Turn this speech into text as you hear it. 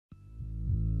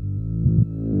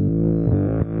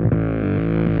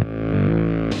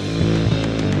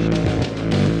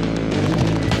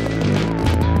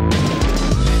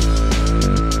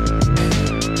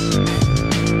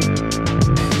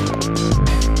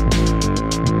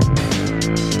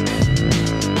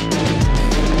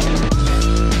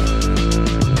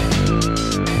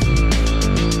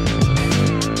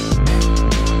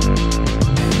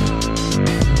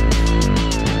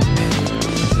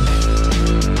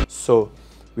So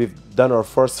we've done our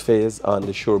first phase on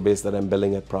the shore base that I'm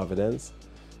building at Providence.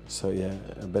 So yeah,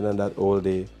 I've been on that all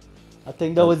day. I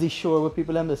think that was the shore where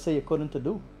people have to say you couldn't to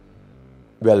do.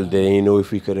 Well, they didn't know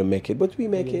if we couldn't make it, but we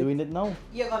make You're it. doing it now.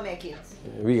 You're gonna make it.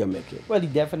 We can make it. Well, he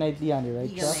definitely on the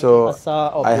right track. So I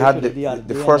saw I had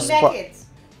the first part. Make it.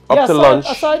 Up to lunch.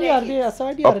 I saw it the other day. I saw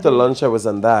it the other Up to day. lunch, I was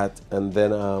on that, and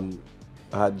then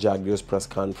I had Jaguar's press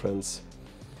conference,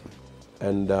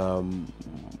 and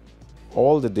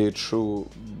all the day through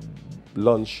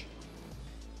lunch,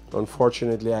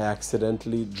 unfortunately, I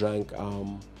accidentally drank.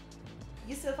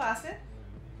 You still fasted?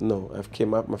 No, I've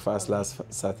came up my fast last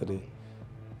Saturday.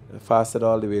 I fasted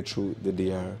all the way through the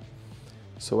DR.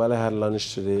 So while I had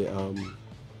lunch today,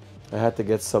 I had to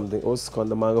get something. Oh, scon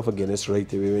the man go for Guinness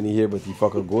right away when he hear, but he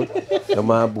fuck a goat. The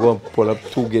man go and pull up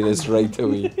 2 Guinness right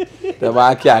away. The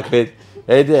man can't quit.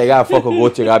 Anything I got fuck a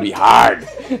goat, you gotta be hard.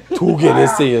 2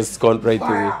 Guinness thing is scon right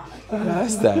away.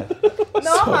 That's that.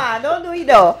 No man, don't do it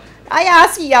though. I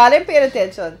ask you, y'all didn't pay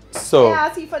attention. So I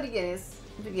asked you for the Guinness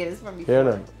from before. here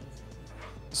now.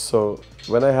 So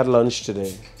when I had lunch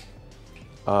today,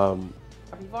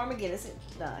 Before my Guinness,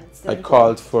 nah, it's still I good.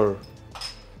 called for.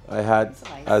 I had That's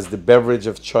nice. as the beverage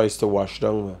of choice to wash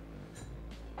down my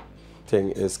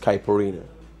thing is caipirinha.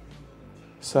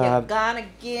 So I You're had gonna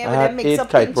give I it had and mix 8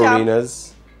 up and chop.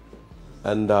 caipirinas,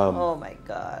 and Oh my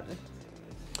god.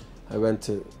 I went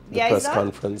to the Yeah, press is that-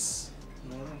 conference,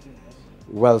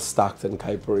 well stocked in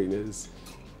caipirinas,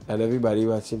 and everybody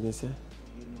watching me said,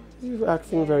 "You're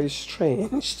acting very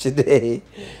strange today."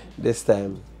 This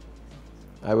time,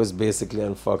 I was basically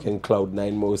on fucking cloud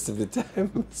 9 most of the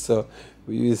time. So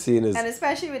what you seeing is And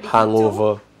especially with the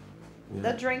hangover. heat too,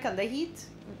 the drink and the heat,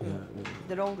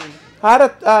 they don't agree. I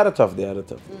had a tough day.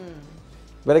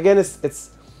 But again,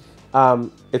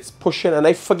 it's pushing, and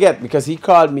I forget because he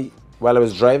called me while I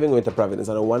was driving going to Providence,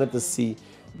 and I wanted to see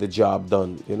the job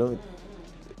done. You know,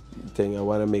 thing. I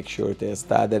want to make sure that I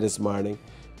started this morning.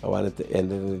 I wanted to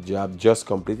end it, the job just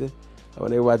completed. And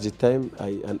when I watch the time,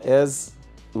 and as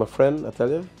my friend, I tell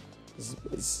you,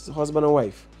 it's husband and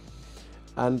wife,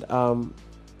 and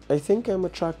I think I'm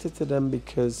attracted to them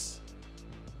because.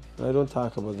 I don't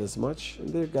talk about this much.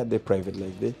 They've got their private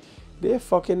life. Their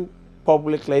fucking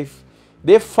public life.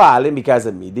 They're falling because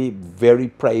of me. They're very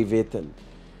private,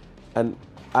 and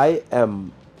I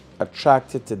am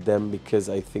attracted to them because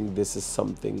I think this is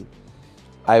something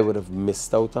I would have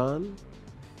missed out on.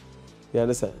 You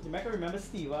understand? You might remember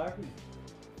Steve Harvey.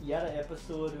 He had an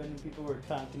episode when people were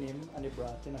thanking him and they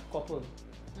brought in a couple.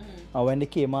 And when they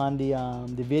came on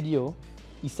the video,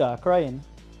 he started crying.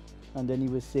 And then he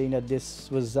was saying that this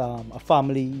was a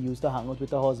family he used to hang out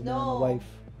with a husband and a wife.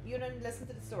 You didn't listen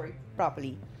to the story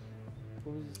properly.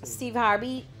 Steve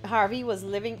Harvey was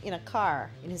living in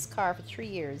his car for 3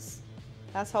 years.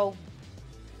 That's how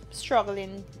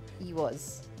struggling he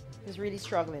was. He was really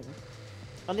struggling.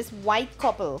 And this white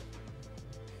couple,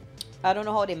 I don't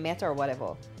know how they met or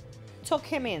whatever, took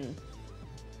him in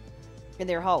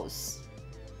their house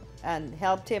and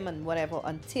helped him and whatever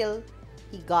until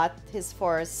he got his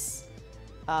first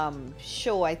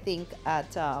show, I think,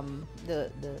 at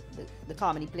the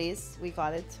comedy place, we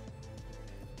call it.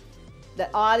 That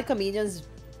all the comedians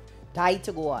died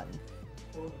to go on.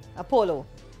 Apollo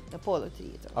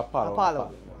Theater.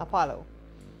 Apollo.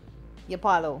 The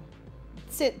Apollo.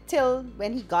 Till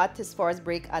when he got his first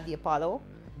break at the Apollo,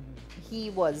 he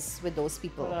was with those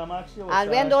people. And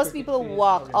when those people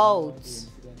walk out,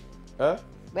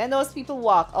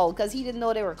 because he didn't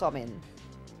know they were coming.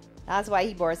 That's why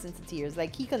he burst into tears.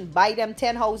 Like, he can buy them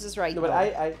 10 houses right now. But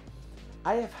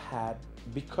I have had,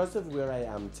 because of where I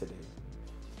am today,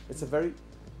 it's a very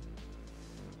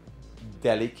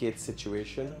delicate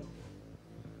situation.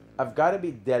 I've got to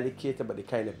be delicate about the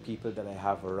kind of people that I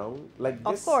have around. Like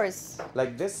this, of course.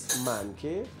 Like this man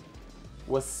cave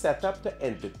was set up to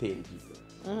entertain people.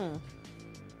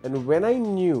 And when I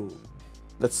knew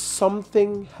that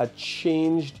something had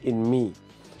changed in me,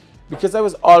 because I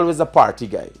was always a party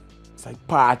guy. It's like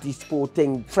party,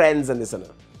 sporting, friends and this and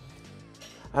that.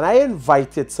 And I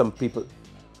invited some people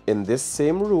in this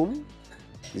same room,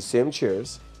 the same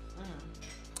chairs,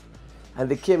 and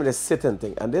they came in a sitting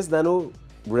thing. And there's no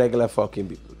regular fucking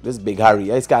people. This Big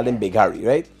Harry, I just call him Big Harry,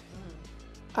 right?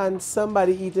 And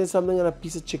somebody eating something on a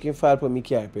piece of chicken fall for me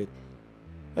carpet.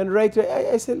 And right away,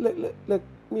 I said, look,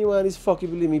 me want this fucking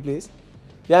people in me place.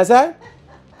 You understand?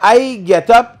 I get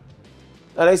up,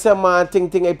 and I say, man,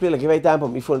 thing, I play like if I time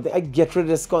on my phone, I get rid of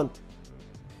this cunt.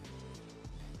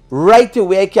 Right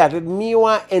away, I can't let me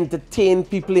want to entertain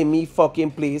people in me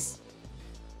fucking place.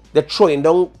 they're throwing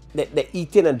down, they're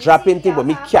eating and dropping things, but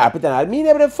me cap it and I mean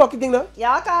every fucking thing now.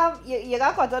 Yeah, come, you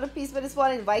got cut out a piece for this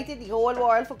one, invited the whole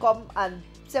world to come and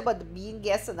say about the being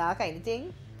guests and that kind of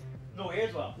thing. No,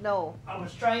 here's what. No. I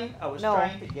was trying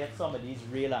to get some of these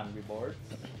real angry birds.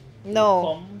 No.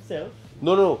 Come self.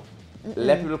 No.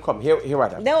 Let people come. Here what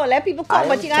happened. No, let people come, I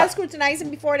but you am gotta scrutinize them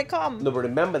before they come. No, but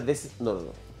remember this is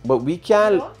no. But we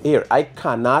can here. I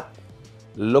cannot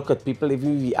look at people if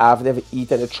we have never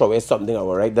eaten and throw away something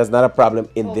over, right? That's not a problem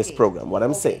in this program. What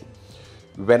I'm saying,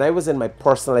 when I was in my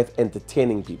personal life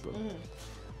entertaining people,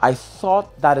 I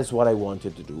thought that is what I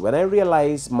wanted to do. When I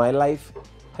realized my life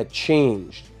had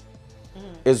changed,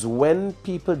 is when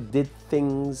people did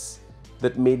things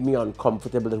that made me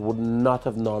uncomfortable that would not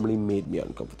have normally made me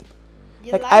uncomfortable.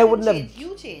 Your Like life I wouldn't changed. have.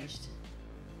 You changed.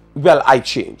 Well, I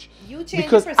changed. You changed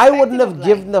Because your I wouldn't perspective have of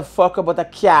given a fuck about a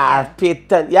car, Yeah.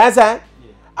 patent. Yes,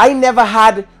 I never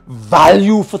had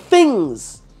value for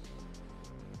things.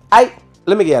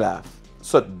 Let me get a laugh.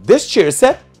 So this chair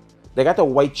set, they got a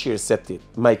white chair set it.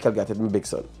 Michael got it, my big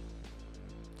son.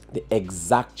 The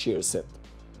exact chair set.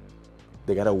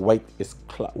 They got a white, it's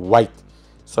white.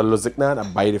 So Luzikna, I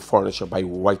buy the furniture, buy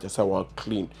white, so I want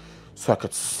clean. So I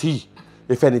could see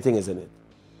if anything is in it.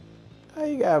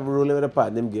 I have rolling with a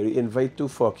partner named Gary, invite two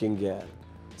fucking girl.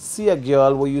 See a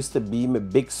girl who used to be my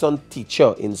big son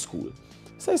teacher in school.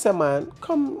 So I said, man,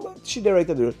 come, she there right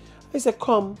at the road. I said,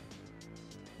 come.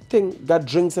 Got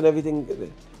drinks and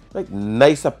everything. Like,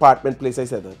 nice apartment place, I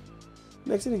said that.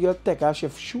 Next thing the girl take off, she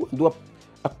shoe and do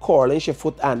a curl and she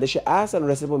foot and she asked and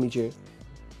rested for me chair.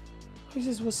 I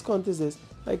says, what scunt is this?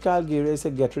 I called Gary, I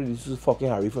said, get ready, this is fucking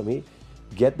hurry for me.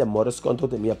 Get the mother scunt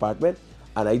out of my apartment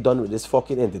and I done with this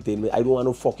fucking entertainment. I don't want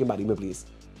no fucking body in my place.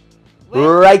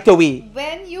 Right away.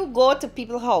 When you go to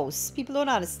people's house, people don't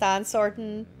understand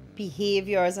certain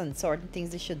behaviors and certain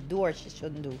things they should do or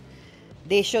shouldn't do.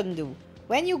 They shouldn't do.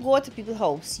 When you go to people's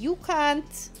house, you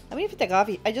can't. I mean, if you take off,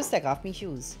 I just take off my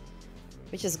shoes,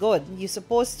 which is good. You're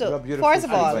supposed to. First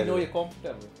of all, I know you're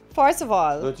comfortable. First of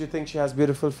all, Don't you think she has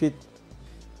beautiful feet?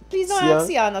 please don't ask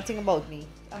Sia nothing about me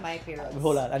and my appearance.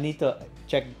 Hold on, I need to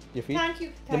check your feet. Thank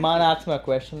you. The man asked me a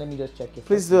question. Let me just check your feet.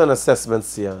 Please do an assessment,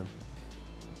 Sian.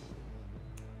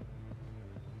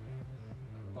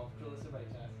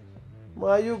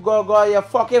 Why you go your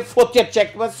fucking foot you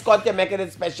check. What's Scott you making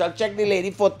it special? Check the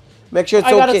lady foot. Make sure it's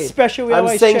I okay. got a special way I'm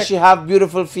I saying check. she have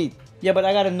beautiful feet. Yeah, but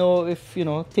I gotta know if, you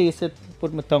know, taste it,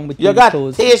 put my tongue between You the got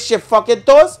toes. taste your fucking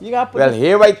toes? You got put Well, the-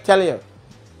 here I tell you.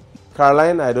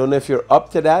 Caroline, I don't know if you're up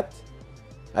to that.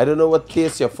 I don't know what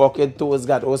taste your fucking toes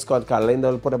got. Oh, Scott, Caroline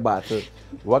don't put a bottle.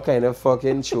 What kind of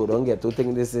fucking show don't get to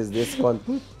think this is this con?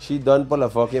 She done put a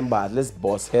fucking bottle. This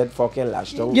boss head fucking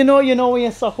lashed down. You know when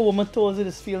you suck a woman's toes, it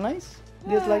just feel nice.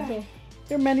 Just like that.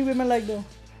 There are many women like that.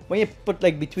 When you put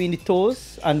like between the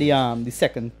toes and the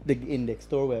index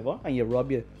toe or whatever, and you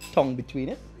rub your tongue between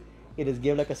it, it just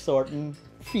give like a certain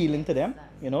feeling to them.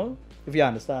 You know, if you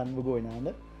understand what's going on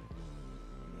there.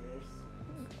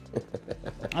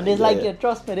 And it's like it.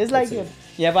 Trust me, it's like it.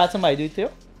 You ever had somebody do it to you?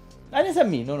 And it's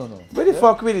me. No. What the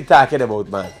fuck we talking about,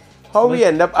 man? How we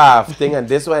end up afting and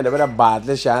this one end up with a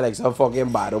bottle shine like some fucking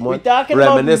bottom one? We talking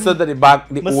about reminiscent of the back,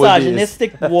 the old days.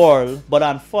 misogynistic world, but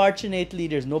unfortunately,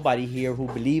 there's nobody here who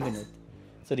believe in it.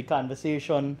 So the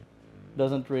conversation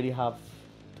doesn't really have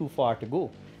too far to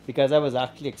go. Because I was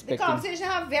actually The expecting... conversation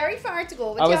have very far to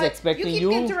go. I was expecting you you-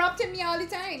 keep interrupting me all the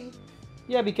time.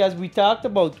 Yeah, because we talked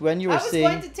about when you were I was saying...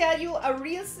 going to tell you a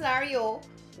real scenario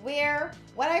where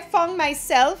when I found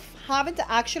myself having to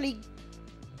actually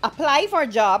apply for a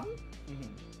job,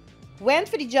 went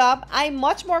for the job, I'm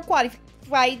much more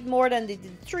qualified more than the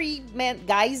three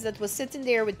guys that was sitting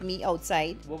there with me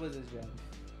outside. What was his job?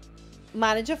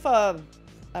 Manager for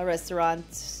a restaurant,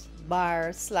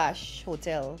 bar /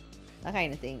 hotel, that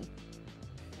kind of thing.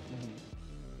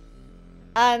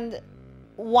 And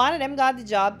one of them got the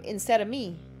job instead of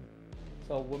me.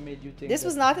 So what made you think This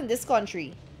was not in this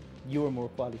country. you were more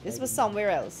qualified? This was than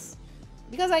somewhere else.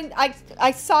 Because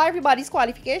I saw everybody's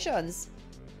qualifications.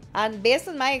 And based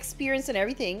on my experience and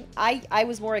everything, I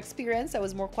was more experienced, I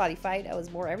was more qualified, I was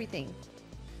more everything.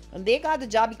 And they got the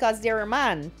job because they're a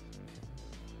man.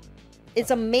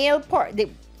 It's a male part.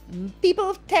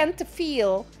 People tend to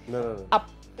feel No.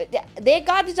 they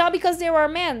got the job because they were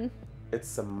men.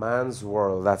 It's a man's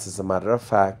world. That's as a matter of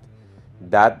fact.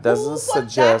 That doesn't Who put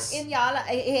suggest that in y'all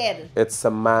head? it's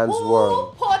a man's Who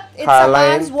world. put it's Caroline,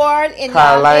 a man's world in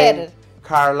y'all head?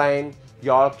 Caroline,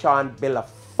 y'all can't build a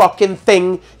fucking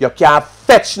thing. You can't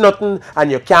fetch nothing,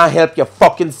 and you can't help your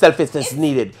fucking self if it's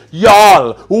needed.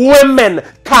 Y'all, women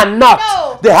cannot.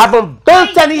 No. They haven't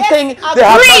built I anything. They disagree.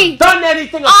 haven't done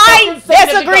anything. I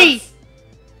disagree.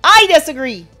 I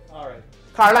disagree. All right.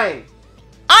 Caroline,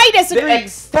 I the disagree.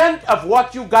 extent of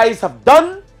what you guys have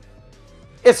done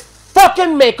is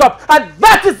fucking makeup, and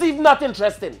that is even not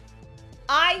interesting.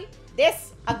 I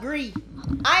disagree.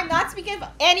 I'm not speaking for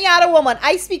any other woman.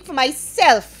 I speak for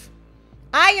myself.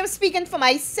 I am speaking for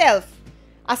myself.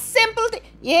 A simple thing.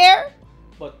 You hear?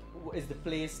 But is the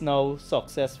place now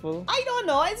successful? I don't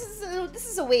know. This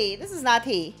is a way. This is not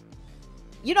hey.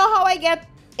 You know how I get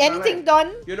anything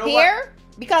done You know here?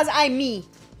 Because I'm me.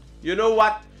 You know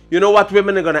what? You know what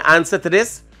women are gonna answer to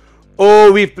this?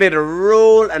 Oh, we've played a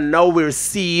role and now we're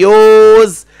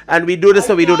CEOs and we do this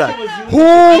and we do that.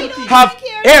 Who have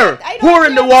here? Who are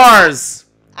in the wars?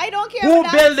 I don't care. Who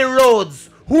about that. build the roads?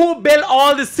 Who build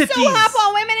all the cities? So half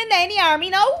our women in the army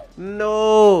now?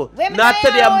 No, Women not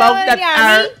to the are amount in the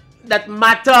army? that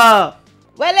matter.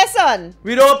 Well, listen.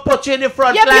 We don't put you in the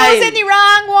front You're abusing line. the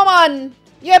wrong woman.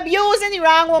 You're abusing the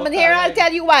wrong woman. But Here, alright. I'll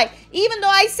tell you why. Even though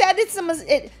I said it's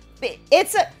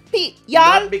a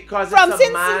y'all Not because from it's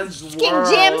a man's since King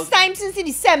world. James time, since the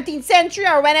 17th century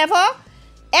or whenever,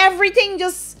 everything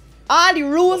just all the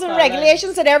rules and Caroline.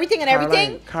 regulations and everything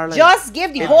Caroline, just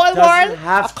give the it whole doesn't world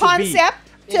have a to be. concept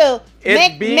to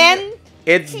make men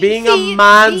It's fe- being a feel-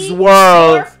 man's be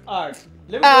world. more, All right.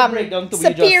 Let me just break down to what you just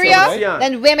said, superior right? Sian,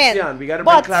 than women. Sian, we gotta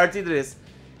bring But- clarity to this.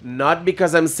 Not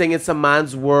because I'm saying it's a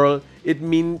man's world,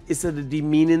 it's a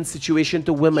demeaning situation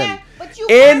to women. Yeah, but you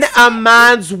In can't a say-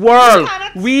 man's world,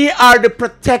 cannot- we are the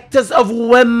protectors of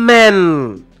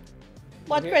women.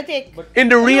 What critic? But In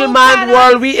the real You man cannot-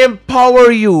 world, we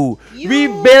empower you. We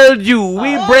You- build you.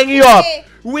 We bring you up. Okay,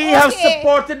 We have okay.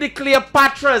 supported the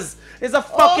Cleopatras. Is a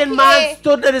fucking Okay. man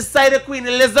stood at the side of Queen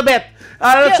Elizabeth.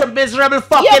 That's You- a miserable You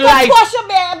fucking can life. push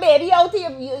a baby out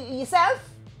of yourself?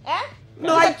 Eh?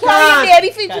 No, You I can carry can't. a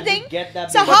baby for you Can to you think? get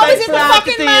that So baby? how But is I it a planted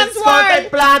fucking it, man's Scott, I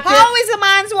world? planted. How is a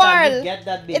man's Can you world? get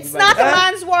that baby It's by not a yourself?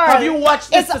 man's world. Have you watched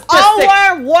the It's statistics?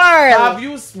 our world. Have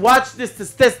you watched the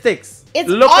statistics? It's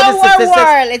Look our at the statistics.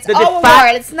 world. It's The our fact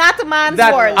world. It's not a man's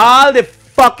that world. all the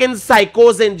fucking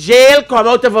psychos in jail come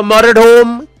out of a murdered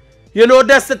home. You know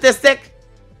that statistic?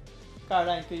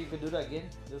 Caroline, you could do that again.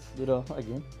 Just do that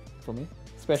again for me,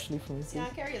 especially for me. Yeah,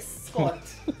 carry a Scott.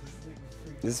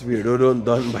 This weirdo don't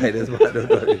done by this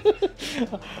man.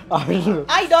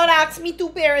 I don't ask me two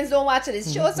parents don't watch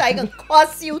this show so I can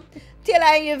cuss you till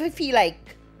I ever feel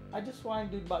like. I just want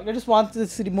to do it back. I just want to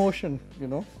see the motion, you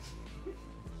know.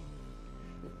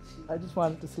 I just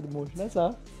wanted to see the motion. That's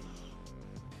all.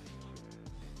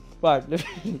 But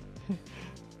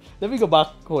let me go back.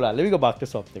 Hold on. Let me go back to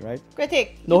something, right?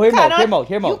 Critic. No, you hear me out, cannot- hear me out,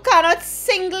 hear me You out. cannot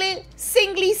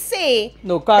singly say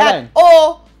No, that, Caroline.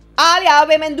 oh, all y'all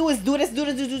women do is do this,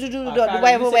 Caroline,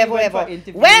 whatever, you said you went whatever. for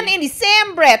interview. When in the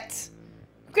same breath,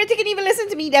 critic can even listen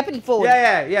to me up in the phone.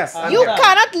 Yes. I'm You there.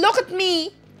 cannot look at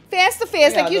me face to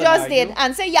face Yeah, like you don't just argue. did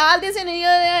and say y'all this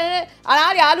and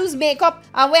all y'all lose makeup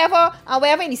and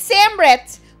whatever in the same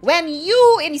breath when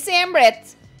you in the same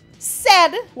breath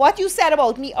said what you said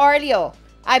about me earlier.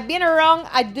 I've been around,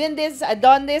 I've done this, I've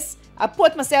done this, I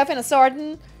put myself in a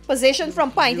certain position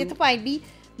from point A to point B.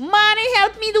 Money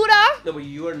help me do that. No, but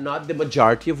you are not the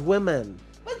majority of women.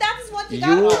 Well, that is what you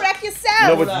You- gotta correct yourself.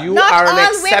 No, but you not are all an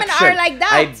exception. women are like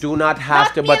that. I do not have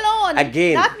Not to, me but alone.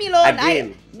 again, Not me alone.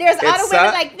 again, There's other it's women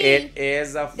a- like me. It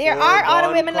is a There are other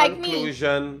foregone women like me.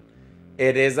 conclusion.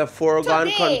 It is a foregone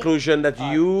Today. conclusion that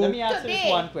Alright, you. let me answer this Today,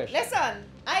 one question. listen,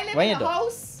 I live When in you a done?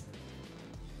 house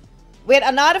with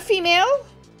another female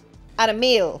and a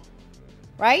male,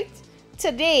 right?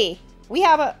 Today, we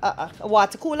have a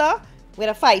water cooler with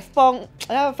a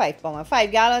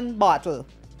 5-gallon bottle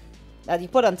that you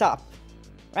put on top,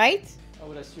 right? I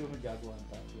would assume a jaguar on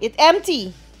top. It's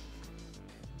empty.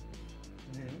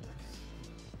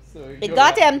 So It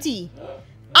got empty.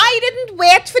 I didn't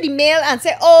wait for the male and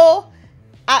say, oh,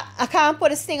 I can't put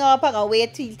this thing up. I'm going to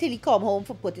wait till he come home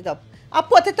for put it up. I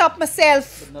put it up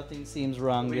myself. But nothing seems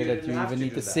wrong But there you that didn't you have even to need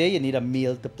do to that. say. You need a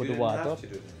meal to put the water up.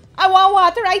 I want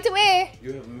water right away.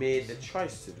 You have made the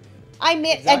choice to do that. I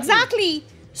made Exactly. exactly.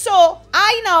 So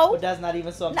I know. But that's not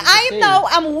even something to I say. know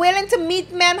I'm willing to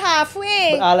meet men halfway.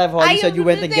 But all I've heard I you said you am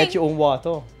went and get thing. your own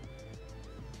water.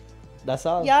 That's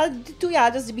all. Y'all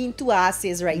just being two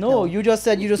asses right now. No, you just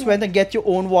said you just went and get your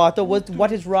own water.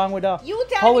 What is wrong with that? You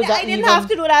tell How me is that I that didn't even- have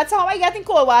to do that. So how I get in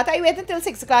cold water? I wait until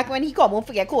 6 o'clock when he come home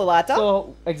to get cold water.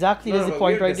 So exactly, there's the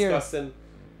point right there.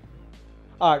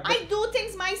 Alright, I do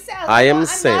things myself. I am I'm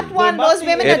saying- not one of those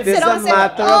women It that is sit down a and say,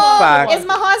 matter of oh, fact- it's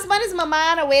my husband, it's my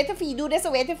man, I wait if he do this, I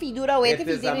wait if he do that, I wait It if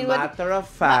he is a didn't. matter of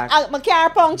fact. My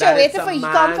car puncture, that wait it's if a he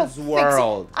come for man's fix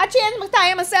world. it. I change my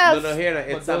tire myself. No, here,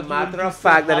 it's But a don't you matter of still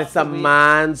fact that have it's a to wait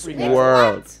man's regardless?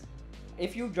 world.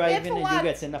 If you driving for and what? you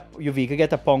get in your vehicle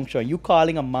get a puncture, you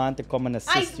calling a man to come and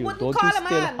assist you, wouldn't don't call you a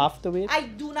still man. have to wait? I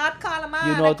do not call a man.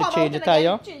 You know I to come change out the and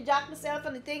tire? I change jack myself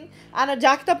and the thing, and I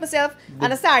jack it up myself,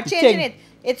 and I start the changing thing.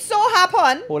 it. It so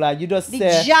happen Hold on, you just the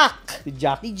said jack, the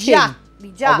jack. the thing. jack, the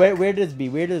jack, Where does be?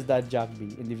 Where does that jack be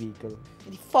in the vehicle?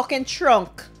 the fucking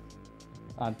trunk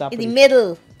On top in of the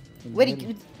middle, in the where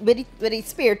middle. where the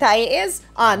spare tire is,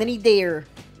 underneath there.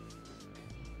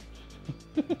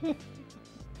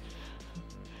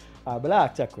 But I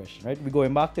ask you a question, right? We're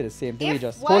going back to the same thing. We If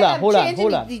just while hold I'm on.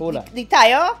 changing the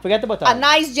tire, Forget about a that.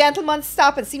 nice gentleman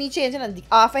stop and see me changing and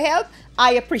offer help,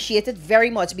 I appreciate it very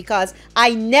much because I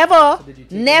never, So did you take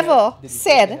the never help? Did you take the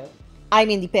said help? I'm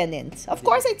independent. Of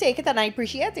course I take it and I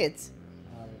appreciate it.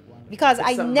 Alright, Because It's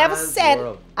I a never man's said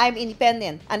world. I'm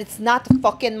independent and it's not a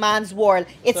fucking man's world.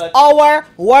 It's So our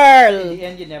in world. the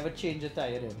end, you never change the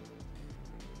tire then.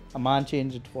 A man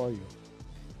changed it for you.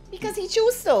 Because he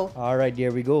chooses to. Alright,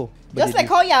 there we go. But Just did like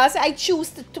you- how y'all say I choose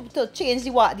to change the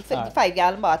water, the Alright.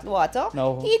 5-gallon bottle of water.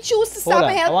 No. He chose to Hold stop on,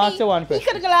 and I help want me. to ask you one He question.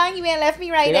 could have gone, he went and left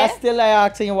me right Yeah, there. that's still like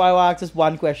asking you why I asked this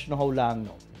one question how long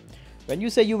now. When you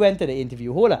say you went to the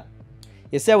interview, hold on.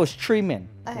 You said it was 3 men,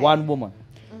 Okay. 1 woman.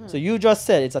 So you just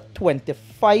said it's a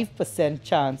 25%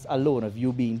 chance alone of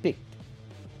you being picked.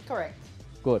 Correct.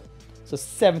 Good. So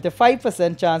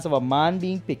 75% chance of a man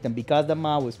being picked, and because the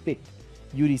man was picked,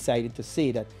 you decided to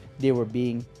say that they were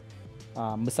being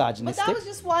But misogynistic. that was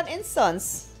just one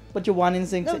instance. But your one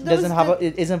instinct No, that doesn't was have the-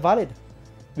 it isn't valid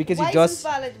because Why you isn't just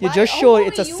valid? you Why- just how showed are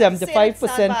it's a you saying it's not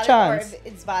 75% valid or chance. if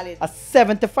it's valid. A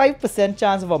 75%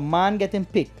 chance of a man getting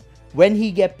picked. When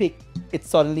he get picked, it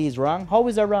suddenly is wrong. How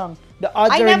is that wrong? The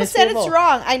odds I are in never his said favor. it's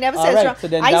wrong. I never said it's Alright, wrong. so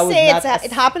then I that was say not a-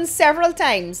 it happens several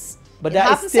times. But It that is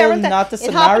happens still several not the times.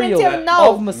 It happened scenario until now.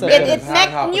 of misogyny. It Had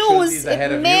made opportunities news.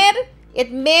 ahead of you.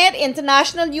 It made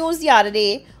international news the other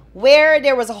day where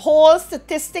there was a whole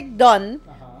statistic done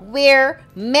where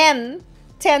men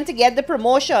tend to get the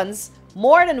promotions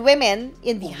more than women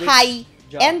in the Which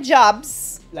high-end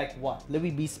jobs. Like what? Let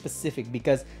me be specific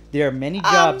because there are many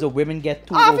jobs that women get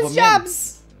to over Office men.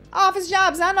 jobs. Office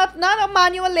jobs, not a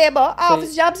manual labor.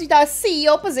 Office jobs with a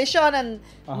CEO position and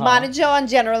manager and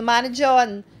general manager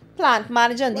and plant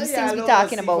manager and these things we're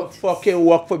talking about. Fucking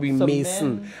work for be So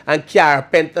mason men- and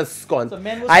carpenter scunt. So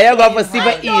men was I am going to playing see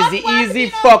hard. for I don't easy, want to easy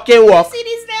be no- fucking work. You see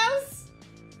these nails?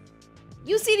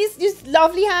 You see these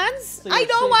lovely hands? So I you're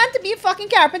don't saying- want to be a fucking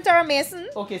carpenter or mason.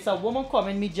 Okay, so a woman come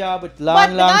in me job with But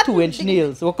long not 2-inch the-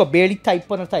 nails. So I could barely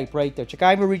type on a typewriter. She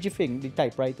can't even read your finger, the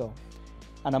typewriter.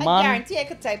 And a I man, guarantee I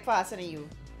could type faster than you.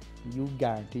 you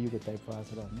guarantee you could type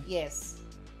faster than me. Yes.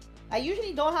 I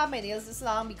usually don't have my nails this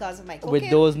long because of my cooking. With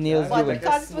those nails, But you went.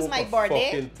 because it was my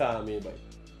birthday. Fucking Tommy, boy.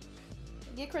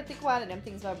 Get critical one of them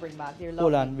things I'll bring back. They're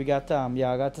Hold lovely. on, we got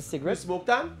yeah, I got a You cigarette. smoke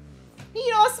time? He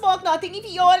don't smoke nothing if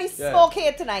he only Yeah. smoke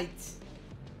here tonight.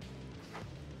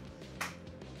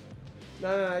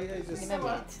 No, I just...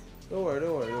 Remember it. Don't worry,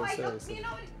 don't worry. No, Don't I say don't. anything. You know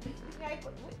what? I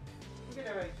put. Look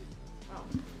at it right. Oh.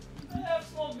 I have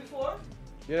smoked before.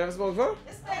 You never smoked before?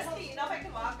 This place clean enough. I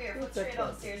can walk barefoot straight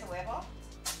downstairs and whatever.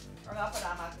 Or not put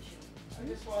on my shoe. I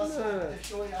just want to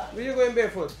show you. Where you going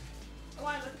barefoot? I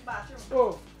want to go to the bathroom.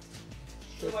 Oh.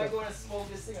 So I go to smoke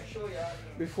this thing, I show you.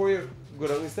 Before you go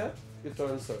down the step, you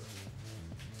turn south.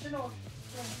 You know,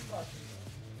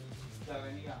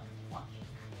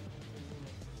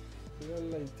 You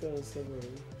don't like turn south, bro.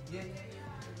 yeah.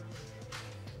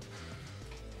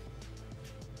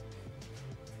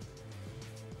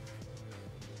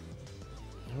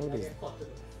 How is it?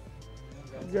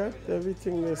 Got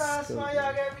everything this.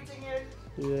 everything here.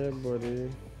 Yeah, buddy.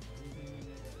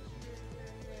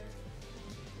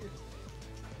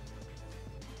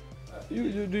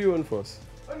 You do your own first.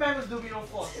 What man was doing no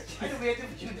fault? I don't wait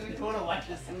if you do it, want to watch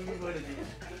this, see what you're going to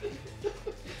do.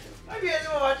 I mean, I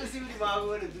don't want to see what you're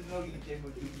going to do, no, you can't go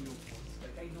do no fault.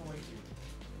 Like, I know what you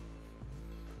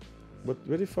But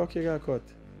where the fuck you got caught?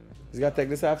 You got to take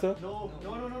this after? No.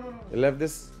 You left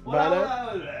this Hold on, banner?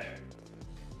 hold on.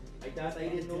 I thought I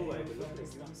didn't know why it would look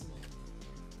like that.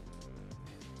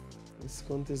 This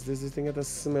cunt is this thing that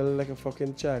smell like a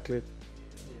fucking chocolate.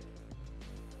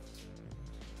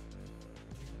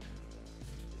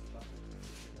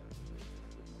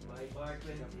 My part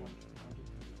with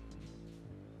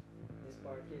this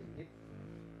part is it.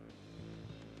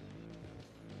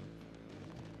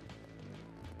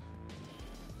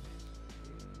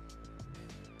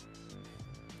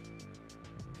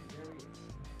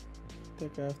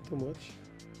 Take off too much.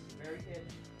 Very edge.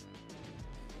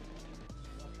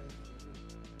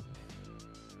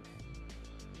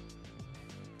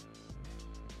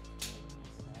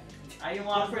 I didn't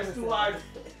want to press too hard.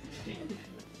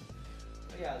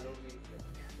 Yeah, lovely.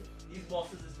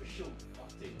 bosses is for show. Fuck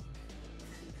thing.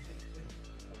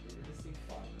 This thing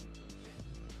fun.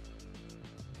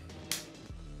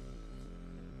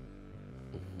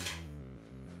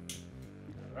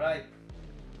 Alright.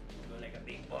 Go like a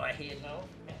big boy here now.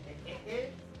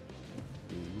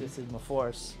 This is my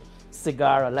first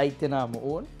cigar lighting on my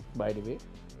own, by the way.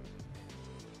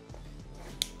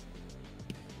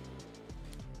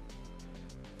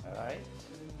 Alright.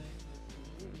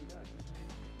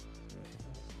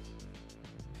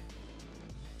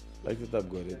 Like the top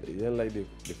good. You didn't like the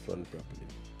front properly.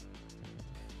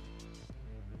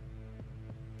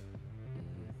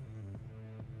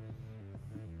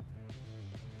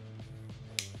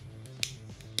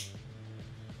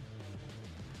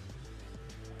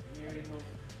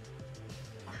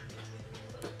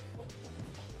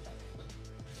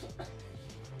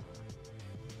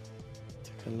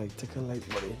 Take a light,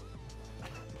 buddy.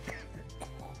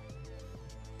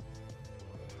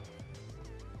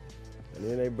 And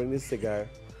then I bring this cigar.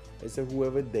 I said,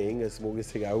 whoever dying and smoke a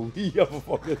cigar, we have a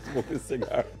fucking smoke a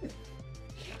cigar.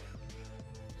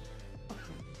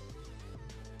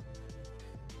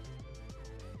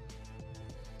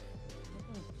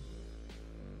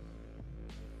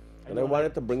 And I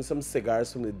wanted to bring some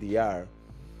cigars from the DR.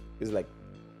 It's like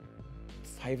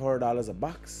 $500 a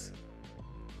box.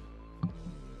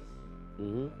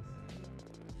 Mm-hmm.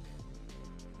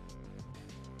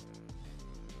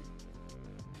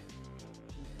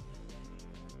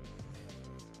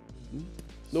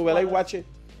 No, well, I watching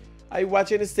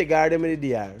the cigar them in the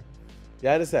DR. You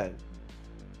understand?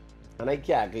 And I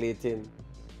calculating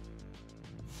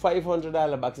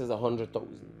 $500 box is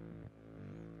 100,000.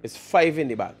 It's 5 in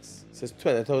the box, so it's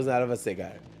 20,000 out of a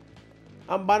cigar.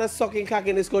 I'm buying a sucking cock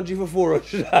in this country for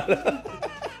 $400.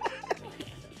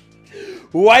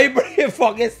 Why bring a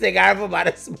fucking cigar for buying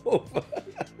a smoke?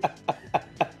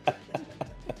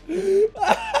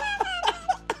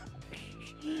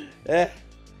 Eh?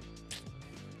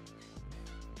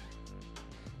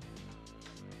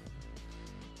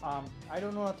 I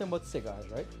don't know nothing about cigars,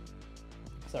 right?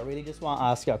 So I really just want to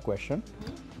ask you a question.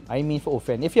 I mean for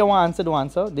offend. If you want to answer, don't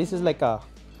answer. This is like a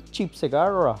cheap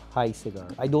cigar or a high cigar?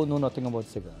 I don't know nothing about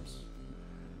cigars.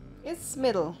 It's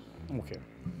middle. Okay.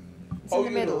 It's in the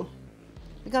middle.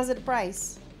 Because of the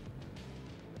price.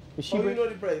 Is she How you know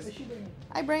the price? Is she bring it?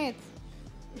 I bring it.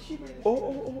 Is she bring it?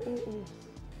 Oh.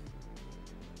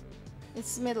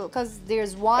 It's middle. Because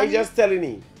there's one I just telling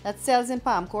you. that sells in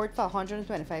Palm Court for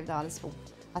 $125 for.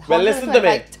 Well, listen to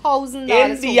me.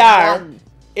 $125,000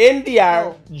 NDR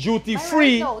No. duty Right,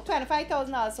 free. no,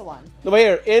 $25,000 for one. No, but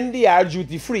here, NDR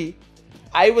duty free.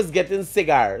 I was getting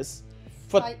cigars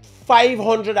for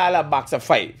 $500 box of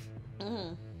 5. Mm-hmm.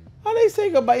 And I say,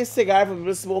 go buy a cigar for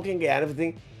people smoking and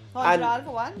everything. $100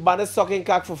 for one? Buy a sucking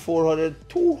cock for 400,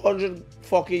 200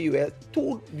 fucking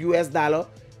US dollar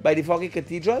by the fucking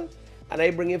cathedral. And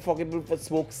I bring in fucking people for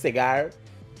smoke cigar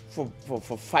for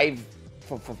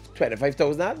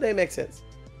 25,000. That makes sense.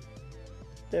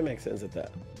 That makes sense at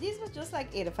that. These were just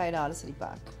like $85 for the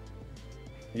pack.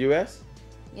 US?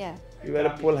 Yeah. You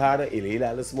better pull harder,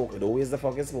 illegal smoke. Don't waste the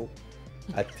fucking smoke.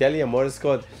 I tell you, Morris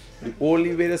Scott, the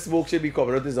only way the smoke should be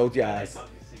covered out is out your ass.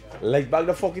 Like back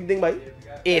the fucking thing, man.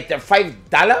 $85?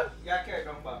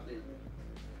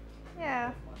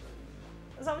 Yeah.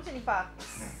 That's how much in the pack?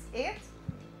 8?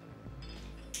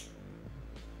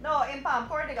 No, in Palm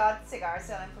Court they got cigars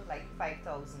selling for like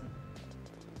 5,000.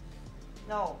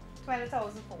 No,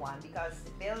 20,000 for one because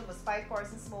the bill was 5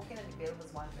 persons smoking and the bill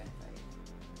was 125.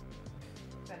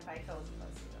 25,000 for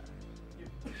a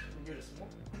cigar. You're the smoke?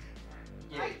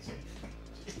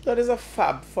 That is a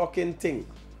fab fucking thing.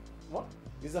 What?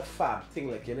 It's a fab thing,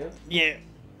 like, you know? Yeah.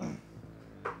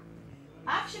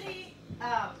 Actually,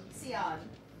 Sion,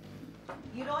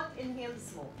 you don't inhale the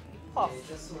smoke. You puff.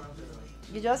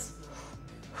 You just.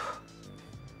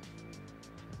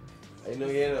 I know,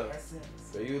 you know.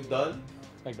 So you done?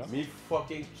 Like that? Me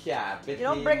fucking cap. You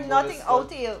don't bring nothing out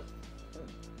to you.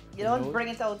 You don't bring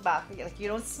it out back. Like you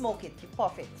don't smoke it. You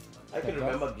puff it. I can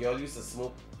remember a girl used to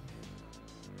smoke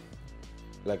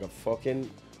like a fucking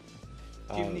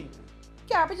Chimney.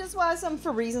 Yeah, but just want some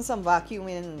for reason, some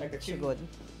vacuuming Like a and she chimney. good.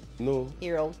 no.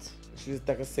 Ear out. She used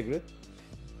to take a cigarette.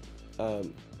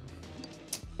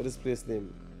 What is place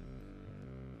name?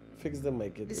 Fix the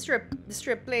mic. The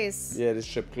strip place. Yeah, the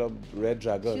strip club, Red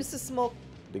Dragon. She used to smoke.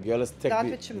 The girl has take That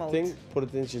the with your mouth. thing, put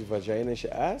it in her vagina and she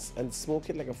ass, and smoke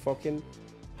it like a fucking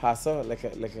hassa, like a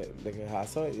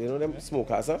hassa. You know them smoke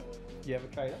hassa? You ever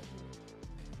try that?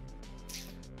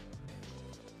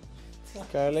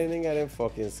 Caroline ain't got them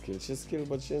fucking skills. She's skilled,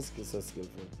 but she ain't so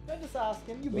skillful. I'm just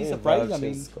asking. You'd be Yeah, surprised. I Val,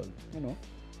 mean, she's gone. you know.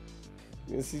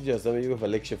 You see, just I mean, you go for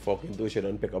lick she fucking do, she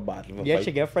don't pick a battle for Yeah, fight.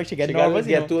 she get fresh, she get She nervous.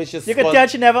 get to and she You can tell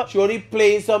she never. She only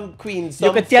play some queen, some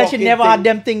You can tell she fucking never thing. had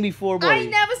them thing before, boy. I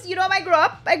never, you know, I grew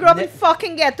up. I grew up in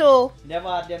fucking ghetto. Never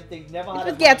had them things. Never It had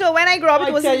was a ghetto. When I grew up, I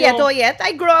it wasn't tell you, ghetto yet.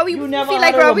 I grew up. We You never feel had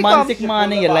like a where we come. romantic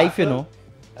man in your life, you know.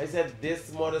 I said,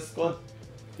 this mother cunt,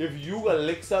 if you gonna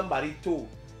lick somebody too,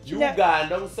 you Yeah. gone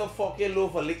down so fucking low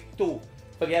for lick two.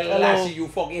 Forget Hello. lashing you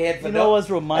fucking head for You know what's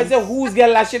I romantic? said, who's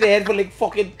gonna lash in the head for lick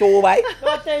fucking two, boy?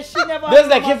 But she never Just had a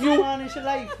like if romantic you- man in her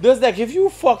life. Just like if you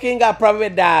fucking got problem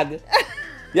with dog.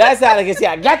 Yeah, I said, like I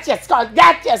said, get your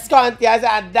scunt. Yeah, I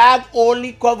said, a dog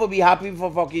only come for be happy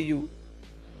for fucking you.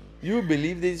 You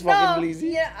believe this fucking lazy?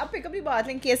 Yeah, I'll pick up the bottle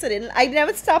in case I didn't. I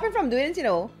never stop him from doing it, you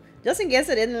know. Just in case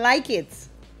I didn't like it.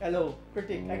 Hello,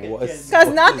 critic. I can What tell is- you. Because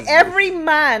What not is every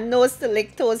man knows to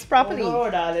lick toes properly. No,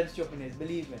 darling, chopping is.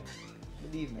 Believe me.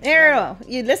 Believe me. Here,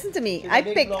 you listen to me. It's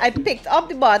a big block. I picked up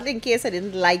the bottle in case I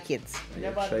didn't like it.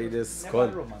 Never, Try this never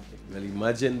cunt. romantic. Well,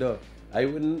 imagine though. I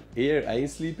wouldn't here. I ain't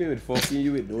sleeping with fucking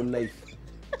you with no knife.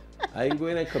 I ain't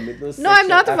going to commit no No, I'm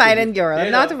not a sexual violent activity. girl. I'm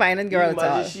You not know, a violent girl at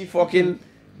imagine all. she fucking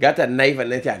got a knife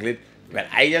and then tackle it. Well,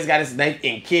 I just got this knife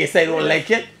in case I don't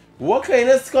like it. What kind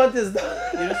of scunt is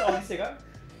that? You just only cigar?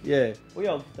 Yeah. We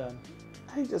out done.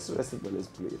 I just rested on his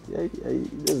plate.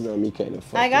 This is not me kind of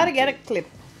fucking I gotta get a thing. clip.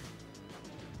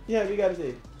 Yeah, we gotta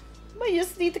say. But you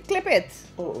just need to clip it.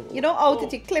 Oh, You don't out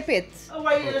it, you clip it. Oh,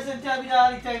 why you listen tell me that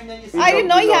all the time then you see? I didn't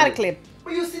know you love had a it. clip.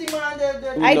 But you see the man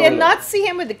there. I love did it. not see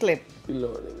him with the clip. we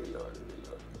learning.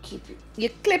 Keep it. You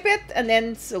clip it and then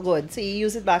it's so good. So you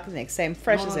use it back the next time,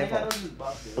 fresh as ever.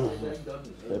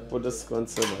 I put the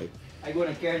scunt away. I go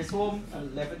and carry this home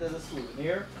and left it as a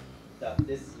souvenir. That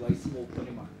this is why I smoke on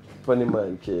the man. Funny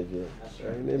man cave, yeah. That's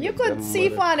right. I ain't You but could them see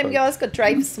if one of them motherfuckers. girls could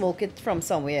try to smoke it from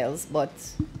somewhere else, but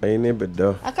I ain't but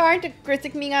though. according to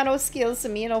critic, me got no skills, so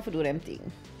me you know for do them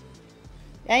thing.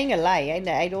 I ain't gonna lie,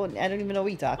 I don't even know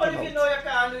what you're talking But if you about. know you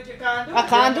can't do it, you can't do it. I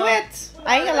can't do it.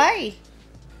 I ain't gonna lie.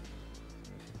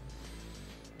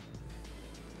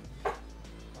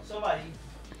 Somebody.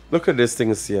 Look at this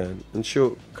thing, Sian, and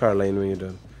show Caroline when you're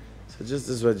done. So this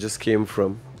is where it just came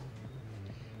from.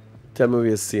 Tell me where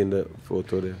you're seeing the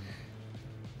photo there.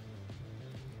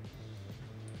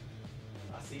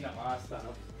 I seen a man stand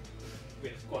up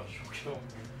with construction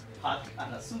hat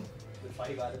and a suit with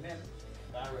 5 other men.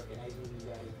 I recognize who these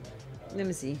guys are. Let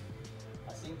me see.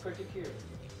 I seen critic here.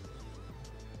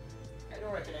 I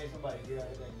don't recognize nobody here other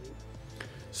than you.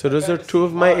 So those are two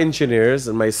of my engineers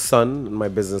and my son and my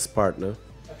business partner.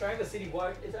 I'm trying to see the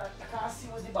boy. I can't see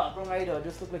what's the background either. It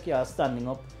just look like you're standing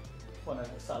up on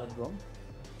a solid ground.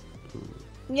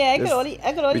 Yeah, I could This- only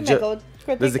we make ju- out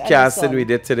critic. There's the and casting son. we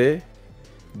did today,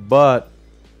 but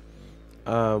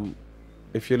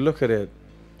if you look at it,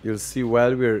 you'll see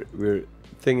while we're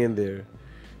thinging there,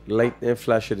 light and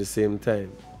flash at the same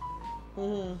time.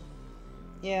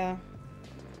 Yeah.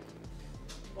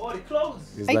 Oh, the clothes.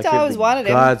 It's I like thought if it was the one of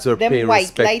them- gods are them paying white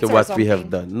respect to lights or what we have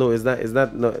something. done. No, it's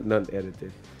not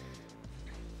edited.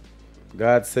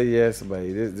 God say yes,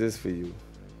 buddy. This for you.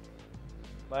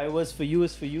 But it was for you,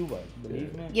 it's for you, boy.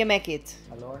 Believe me. You make it.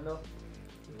 I learned though.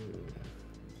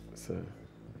 So.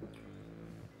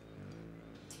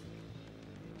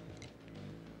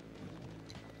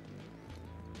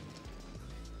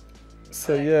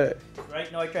 So yeah,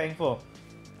 Right now, I'm trying for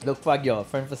look for a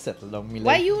girlfriend for settle down me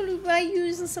Why life. you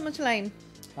using so much lime?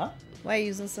 Huh? Why are you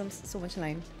using so much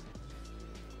lime?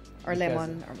 Or Because-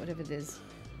 lemon or whatever it is.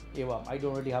 Yeah, well, I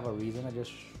don't really have a reason. I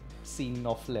just seen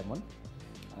enough lemon.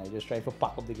 And I just try to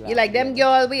pack up the glass. You like them with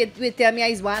girl we tell me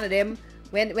I's one of them.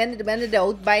 When they're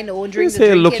out buying their own drink, You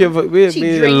say looking for- we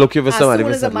looking for somebody As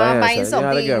soon for as a man some buying liars, huh? You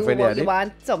had a something, girlfriend the other you day?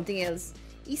 want something else.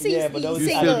 He says Yeah, but that was- he's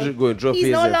you single. still going through a He's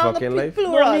phase no in longer fucking life.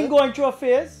 plural. Me going through a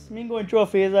phase. Me going through a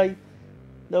phase.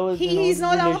 That was, He's no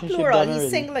longer relationship plural. done He's already.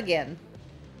 single again.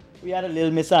 We had a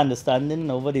little misunderstanding.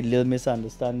 And over the little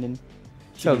misunderstanding,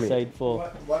 she Tell me. decided for.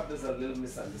 What does a little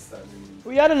misunderstanding mean?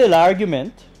 We had a little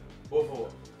argument. Over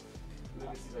what? Let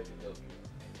me see if I can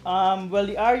help you. Well,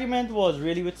 the argument was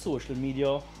really with social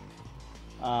media.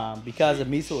 Because of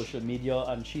me social media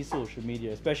and she social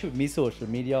media, especially with me social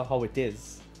media, how it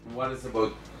is. What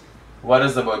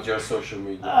is about your social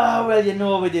media? Well, you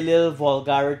know, with the little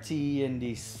vulgarity and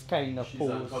this kind of She's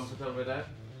pose. uncomfortable with that?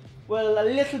 Well, a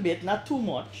little bit, not too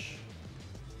much.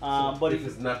 But if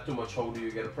it's not too much, how do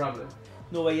you get a problem?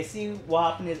 no, but you see,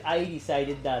 what happened is I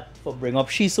decided that for bring up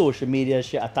she social media,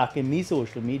 she attacking me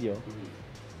social media.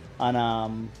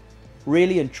 And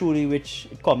really and truly, which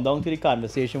it come down to the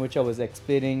conversation which I was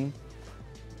explaining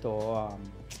to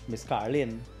Miss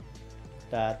Carlin,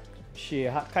 that she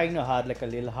kind of had like a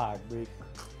little heartbreak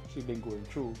she been going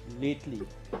through lately.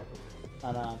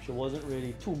 and she wasn't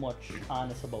really too much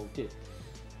honest about it.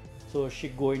 So she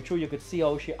going through, you could see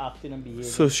how she acting and behaving.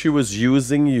 So she was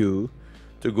using you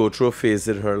to go through a phase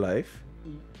in her life,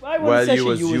 I wouldn't while say you she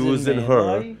was using me,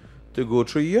 her boy. to go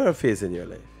through your phase in your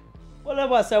life. Well,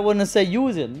 I wouldn't say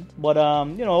using, but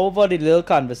you know, over the little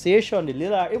conversation,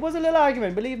 it was a little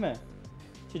argument, believe me.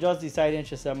 She just decided and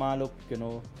she said, man, look, you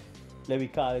know, let me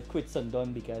call it quits and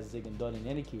done because they can done in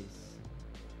any case.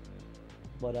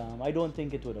 But I don't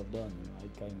think it would have done. You know,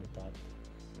 I kind of thought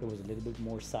it was a little bit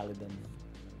more solid than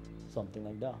something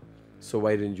like that. So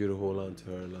why didn't you hold on to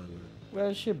her longer?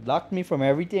 Well, she blocked me from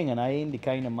everything, and I ain't the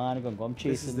kind of man who can come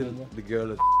This is chasing me. the girl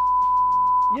that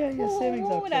Yeah, same Who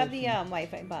exact would have the person.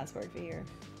 Wi-Fi password for here?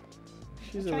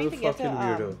 she's a trying real to get fucking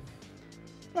her, weirdo.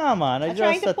 Nah, man, I I'm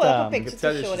trying just to pull up a I picture can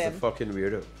tell to you show she's a them. fucking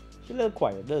weirdo. She's a little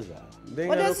quiet, does that? They ain't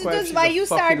Well, got no this quiet, is she's why a you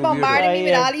fucking start weirdo. bombarding me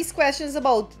with Yeah. all these questions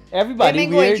about Everybody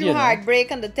women weird, going through you know.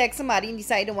 heartbreak and to text somebody and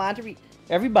decide they want to read.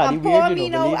 Everybody And weird, poor you me,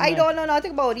 know. no, believe I me. don't know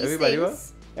nothing about these Everybody what?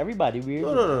 things. Everybody weird.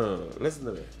 No. Listen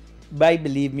to me. But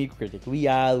believe me, critic, we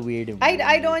all weird. And weird.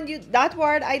 I don't use that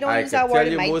word. I don't I use can that tell word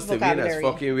in you my most of women as vocabulary.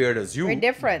 fucking weird as you. We're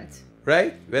different.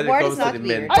 Right? When The word it is comes to not the men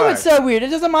weird. I would part. say weird.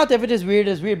 It doesn't matter if it is weird,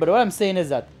 it's weird. But what I'm saying is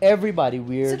that everybody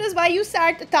weird. So that's why you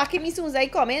start attacking me as soon as I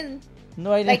come in.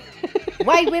 No, I Like, didn't.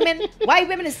 why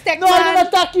women is text No, I man, didn't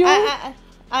attack you.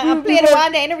 and play the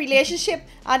one they're in a relationship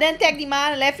and then take the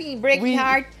man and left me break We- my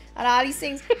heart and all these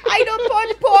things. I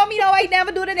don't pour me now. I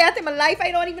never do that in my life.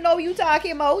 I don't even know what you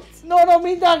talking about. No,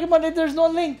 me talking about it. There's no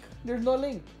link. There's no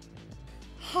link.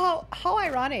 How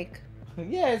ironic.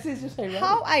 Yeah, it's just ironic.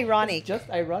 How ironic. It's just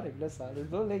ironic. That's all.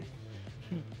 There's no link.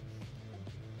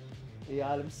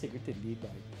 Yeah, I'm cigarette indeed,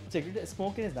 right? Cigarette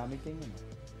smoking is not my thing. You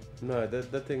know. No,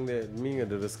 that thing there, me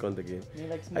and the discount again. Me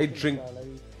like I smoking drink. is all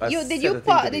I- I You said did a you thing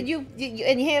puff, today. did you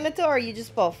inhale it or you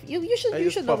just puff? You I should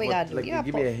just know puff, what you but, gotta do. like, Yeah, it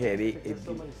give me a puff. headache. There's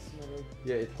so much smell, right?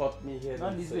 Yeah, it hot me here.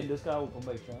 None of these windows can open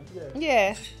by chance.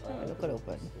 Yeah. Look it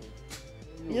open.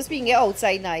 You just being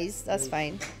outside nice. That's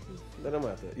fine. That don't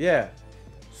matter. Yeah.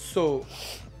 So,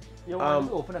 You want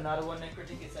to open another one and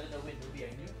critic inside the window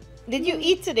behind you? Did you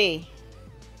eat today?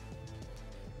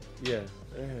 yeah.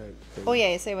 I had Oh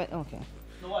yeah, you say what? Okay.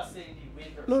 No, I say the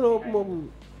window.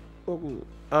 No, open.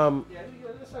 Yeah,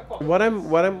 let's not call What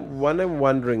I'm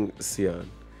wondering, Sian,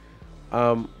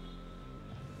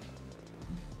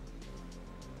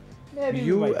 Maybe we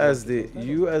you might as do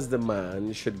it. the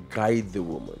man should guide the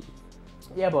woman.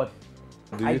 Yeah, but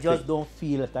Do I you just think- don't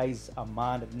feel that I is a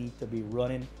man that needs to be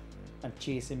running and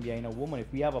chasing behind a woman.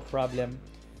 If we have a problem,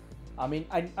 I mean,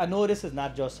 I know this is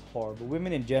not just her, but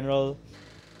women in general,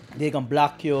 they can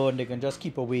block you and they can just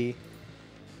keep away.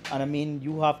 And I mean,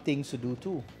 you have things to do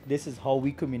too. This is how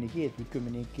we communicate. We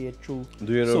communicate through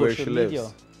Do you know social where she media.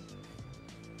 lives?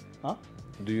 Huh?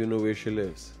 Do you know where she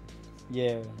lives?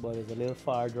 Yeah, but it's a little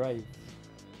far drive.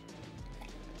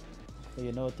 So,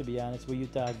 you know, to be honest, when you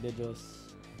talk, they just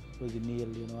was the nail.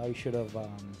 You know,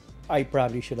 I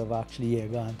probably should have actually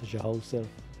gone to your house.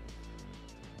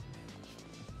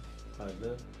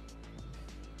 Partner.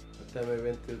 The time I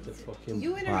went to the fucking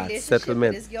You in a bar relationship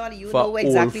settlement with this girl, you for know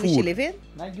exactly old where she food. live in?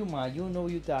 Not you, man. You know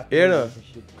you talk. You know.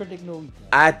 relationship. Critic know you talk.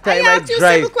 At I time I asked you a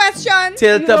drive simple question.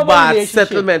 till You the know bar about relationship.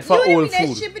 settlement for You in a old food.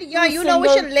 relationship with the girl, you know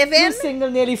where she live in? You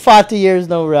single nearly 40 years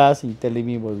now, Ras. You telling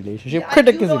me about relationship. Yeah,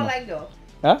 Critic you is don't in. like though.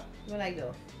 Huh? You don't like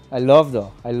though. I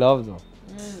love though.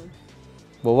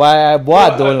 But what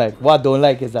I don't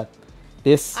like is that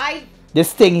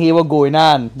this thing here was going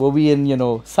on where we in, you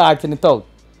know, sorting it out.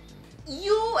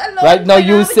 You alone. Right now, going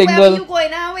you on with single. whoever You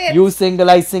going on with. You single,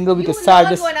 I single. We You can start not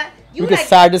this. going on- you We can like-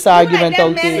 start this you like argument them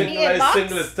out men in here. the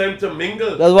inbox? it's time to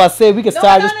mingle. That's what I say. We can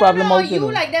start this problem no. out here. You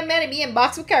know. like them men to be in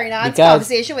box with carrying on Because-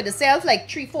 conversation with themselves like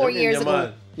 3-4 years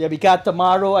ago. Yeah, because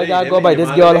tomorrow I Hey, gotta them go in by the this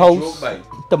man girl make house. joke by.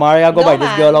 Tomorrow I gotta go No, by this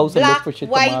man. girl house and Black, look for shit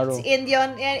white, tomorrow. Indian,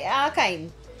 all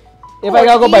kind. If I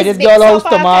gotta go by this Portuguese, girl mixed house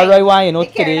up all tomorrow, kind. I want you know They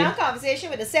carrying today. on conversation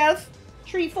with themselves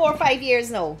 3, 4, 5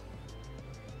 years now.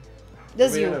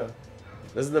 Does you?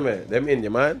 Listen to me. Them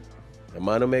Indian man, the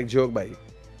man who make joke by.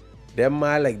 Them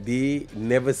man like they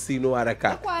never see no other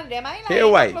cock. Look one them, I like. Here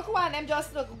why? Look one them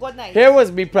just look good night. Here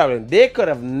was my problem. They could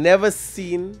have never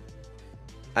seen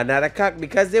another cock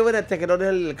because they would have taken out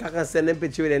the little cock and send them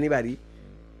picture with anybody.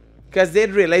 Because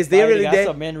they'd realize they Why, really got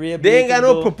some men real they ain't got no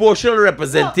beautiful though. proportional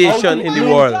representation No, in how the did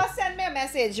world. Just send me a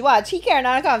message. Watch, he carrying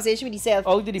on a conversation with himself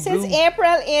How did he since bloom?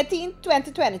 April 18,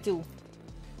 2022.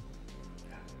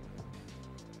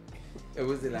 It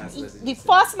was the last message. The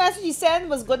first message he sent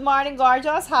was "Good morning,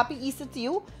 gorgeous. Happy Easter to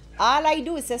you. All I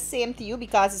do is say same to you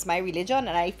because it's my religion and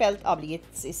I felt obligated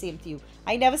to say same to you.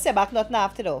 I never say back nothing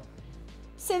after though.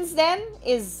 Since then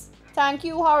is Thank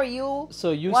you. How are you?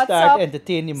 So you What's start up?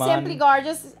 entertain the man. Simply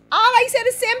gorgeous. All I said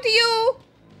is same to you.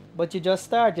 But you just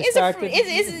start. You It's start a, with-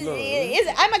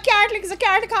 I'm a Catholic. It's a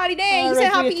Catholic holiday. You say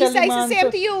Alright, so happy tell Easter. I the man say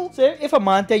same to you. So if a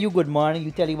man tell you good morning,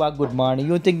 you tell him what good morning.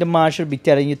 You think the man should be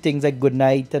telling you things like good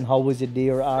night and how was your day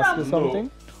or ask you something?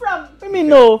 I mean,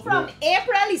 no. From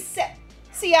April is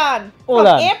Sian. Hold From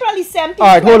on. April is 17th,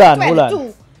 Alright, hold on,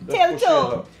 2022 till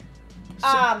to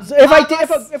So if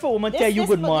August. if a woman This- tell you this-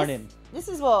 good but morning, This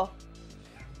is what.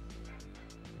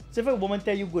 so if a woman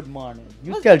tell you good morning,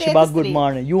 you What's tell the she date about is good today?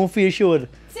 morning. You won't feel sure.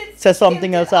 Since Say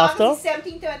something till else August after? is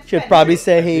 17th, 2022. She'll probably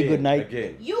say, hey, good night.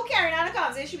 Again. You carrying on a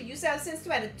conversation with yourself since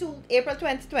April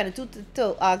 2022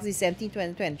 to August 17,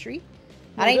 2023. No,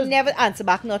 And I that's- never answer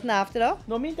back nothing after that.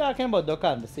 No, me talking about the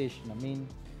conversation. I mean,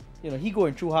 you know, he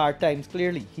going through hard times,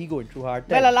 clearly. He going through hard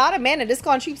times. Well, a lot of men in this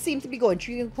country seem to be going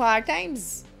through hard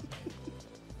times.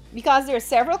 Because there are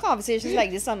several conversations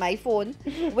like this on my phone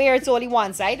where it's only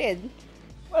one-sided.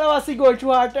 Well, I was he going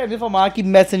through hard times. If a man keep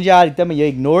messenger all the time and you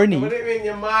ignoring him. What do you mean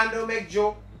your man don't make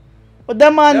joke? But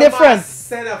that man Your different. man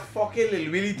send a fucking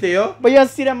little willy to you. But you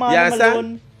see that man You them understand?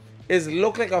 alone. It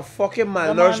look like a fucking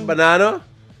man- malnourished banana.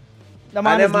 The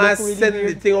man And the is man look really send the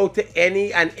weird. thing out to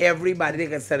any and everybody they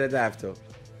can send it after.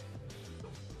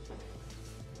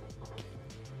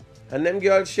 And them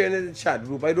girls sharing in the chat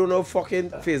group. I don't know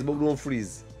fucking Facebook don't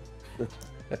freeze.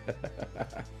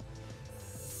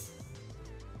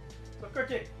 So,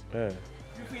 Kurtik, Yeah.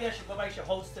 you feel I should go by your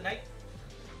house tonight?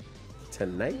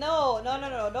 Tonight? No.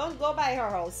 Don't go by her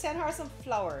house. Send her some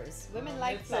flowers. Women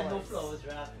like flowers. No flowers,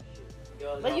 right?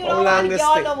 But you How don't long want this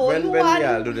y'all thing? no more. When You y'all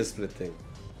want do the split thing?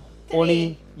 today.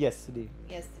 Only yesterday.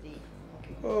 Yesterday.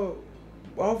 Oh,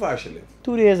 how far she live?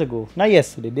 2 days ago. Not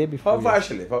yesterday, day before. How far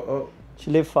yesterday. she live?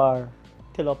 She live far.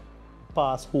 Till up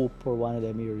past Hope or one of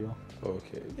them area.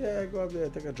 Okay. Yeah, go up there.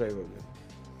 Take a drive up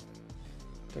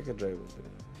there. Take a drive up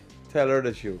there. Tell her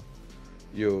that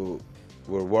you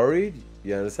were worried.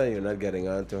 You understand you're not getting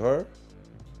on to her.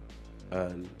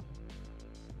 And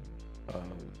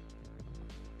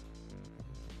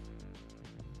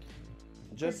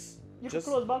just You can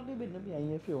close back the window behind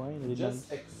you if you want.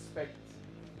 just expect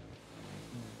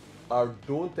or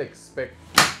don't expect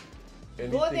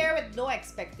anything. Go there with no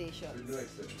expectations. No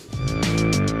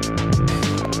expectation.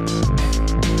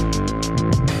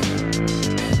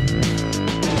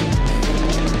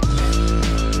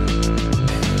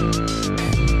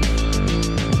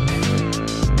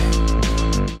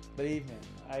 Believe me,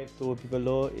 I've told people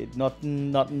though,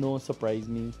 nothing no surprise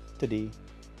me today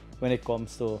when it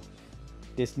comes to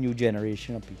this new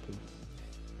generation of people.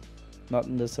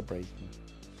 Nothing does surprise me.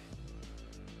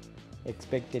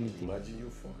 Expect anything. Imagine you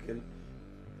fucking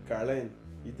Caroline,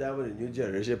 you talk about the new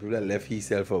generation people that left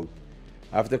himself out.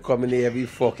 After coming here every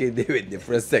fucking day with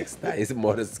different sex ties,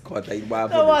 mother Scott, like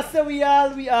Barbara. No, what's the we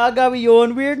all got our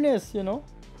own weirdness, you know.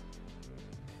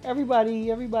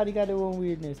 Everybody got their own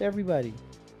weirdness. Everybody.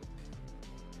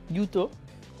 You too.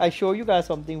 I sure you got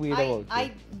something weird about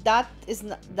you. That is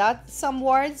not that some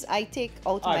words I take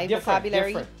out my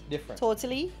vocabulary different.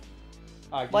 totally.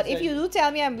 Are But if you do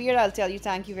tell me I'm weird, I'll tell you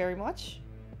thank you very much.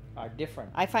 are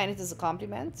different. I find it as a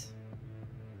compliment.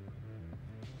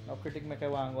 No critic make I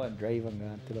want to go and drive and go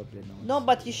until up there now. No,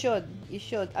 but you should. You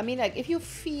should. I mean, like if you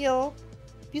still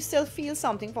feel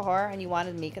something for her and you want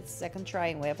to make it second try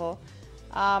and whatever,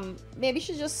 maybe you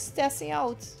should just test it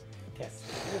out. Test.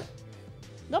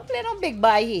 Don't play no big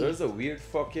boy here. There's a weird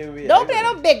fucking way. Don't play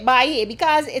no big boy here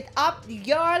because it up the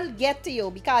girl get to you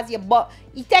because you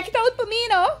take it out for me, you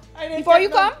know. I didn't Before take you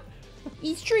no- come,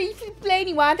 he's three playing.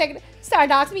 You want to take it? Start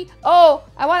asking me. Oh,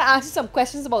 I want to ask you some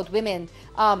questions about women.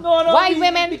 No, why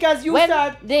women? because you when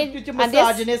start they- with your and this-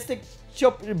 misogynistic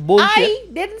bullshit. I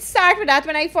didn't start with that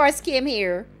when I first came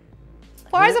here.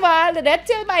 First of all, the dead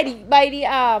till by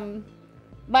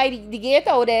the gate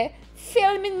out there,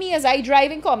 filming me as I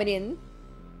drive and coming in,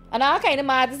 and all kind of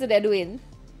madness that they're doing,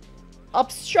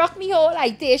 obstruct me whole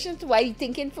citation to why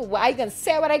thinking for why I can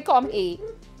say when I come here.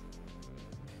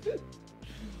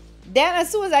 Then as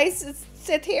soon as I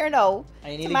sit here now,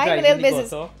 I to nearly mind my drive little in the business,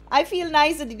 gutter. I feel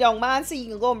nice that the young man so you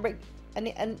can go and break.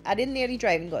 And I didn't nearly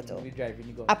drive in gutter. We drive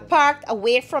in the I gutter. parked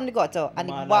away from the gutter, and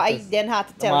Man, why that is- then had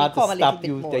to The tell man me had to come a little stop bit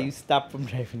you, more. that you stop from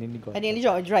driving in the gutter. I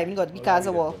nearly driving gutter because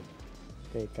of what?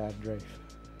 Okay, can't drive.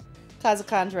 Because I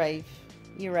can't drive.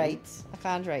 You're right. I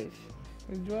can't drive.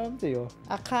 What do you want to you?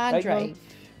 I can't Right now? drive.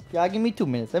 Yeah, give me 2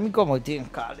 minutes. Let me come out here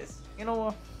and call this. You know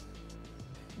what?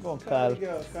 Go and call.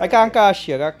 Call I can't call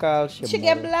she. I got call she. She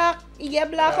get black. You get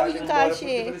black how you call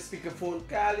she. Speakerphone,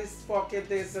 call this fucking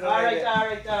thing. Alright.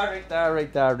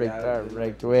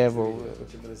 Wherever.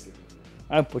 Put you on the speaker.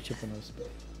 I'll put you on the spot.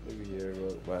 Maybe here,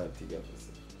 one thing up.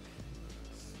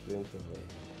 explain to her.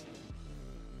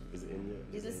 Is it in there?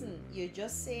 You listen, you're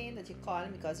just saying that you're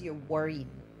calling because you're worried.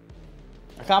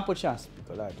 I can't put you on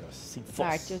speaker. I just see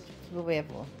Alright, first. just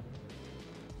whatever.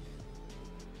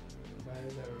 That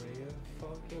is a real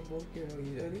fucking book, you know.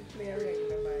 You only play a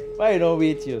regular by. Why you don't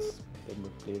wait yours? Let me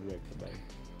play record by.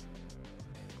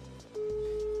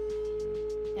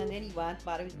 And then you want to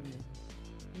bother with me.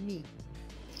 Me.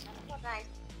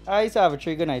 Hi,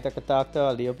 Savitri. Good night. I could talk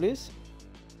to Leo, please.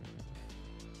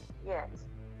 Yes.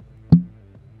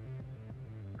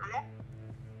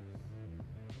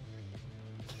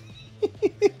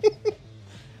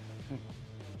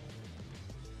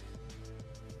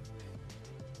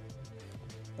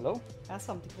 Hello? That's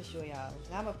something for sure, y'all.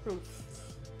 I'm a proof.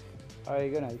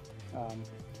 Alright, good night.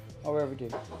 How are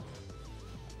everything?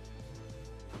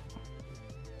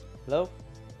 Hello?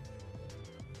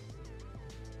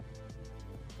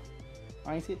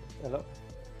 I see. Hello?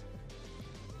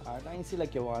 Alright, I see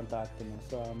like you want to talk to me.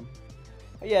 So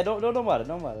yeah, don't bother,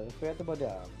 don't bother. Forget about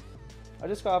the I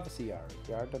just got off a CR. You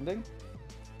alright, something?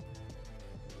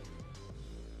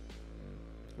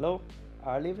 Hello?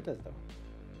 I'll leave it as though.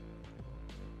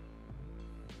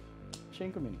 She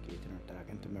ain't communicating or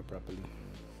talking to me properly.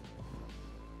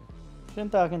 She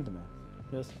ain't talking to me.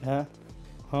 Just, huh?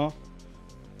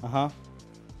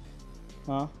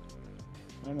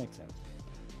 That makes sense.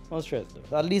 No stress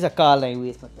though. At least a call and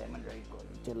waste my time and drive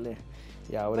till there.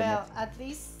 Yeah, Well, at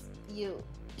least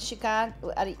she can't,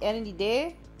 at the end of the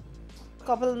day,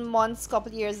 couple months,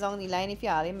 couple years down the line, if you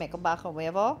already make a back or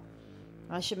whatever,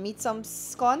 and she meet some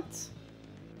scunt,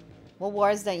 more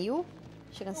worse than you,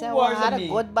 she can say, well, I had a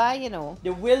goodbye, you know.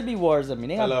 There will be wars than me.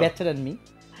 They are better than me.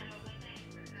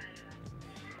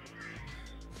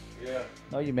 Yeah.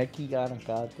 No, you make key guard and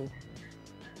card too.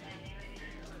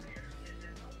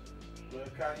 No, I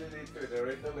can't do it with the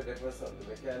right now, but that was something.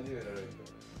 I can't do it right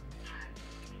now.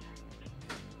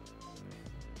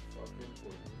 Fucking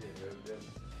put them.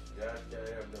 Yeah,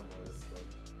 I have them all this stuff.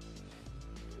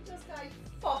 You just got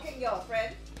fucking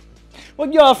girlfriend.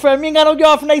 What girlfriend? Me ain't got no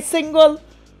girlfriend, I single.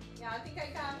 Yeah, I think I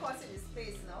can't cuss in this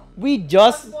place now. We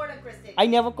just. More than Christic. I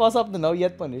never cause up to now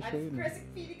yet, punish. And Christic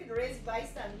Feely could raise vice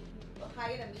and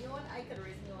higher than me on, I could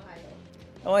raise me on higher.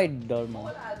 Oh, I don't All know.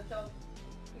 out of town.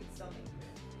 It's something.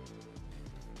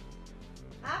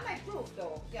 I have my proof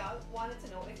though. Y'all wanted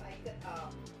to know if I could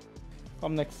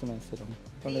Come next to me, sit down.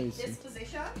 Come let me take see. this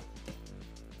position.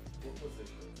 What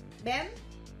position? Ben?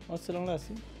 Oh, sit down, let's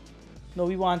see. No,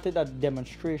 we wanted a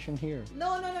demonstration here.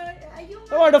 No. You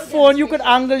Or the phone, you could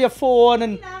angle your phone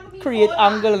and create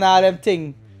angle and all them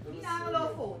thing. You angle our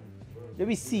phone. Let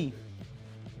me see.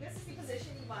 This is the position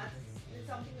you want. It's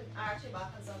something with arch your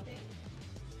back and something.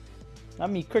 Not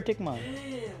me, critic man.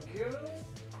 Damn, girl.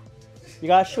 You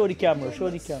gotta show the camera, show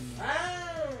the camera.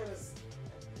 Ass.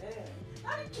 Damn.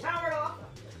 Not the camera.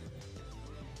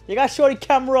 You gotta show the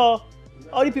camera.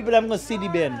 All the people that I'm gonna see the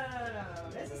Ben. No.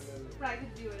 This is private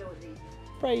viewing only.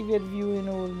 Private viewing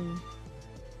only.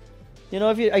 You know,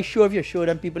 if you show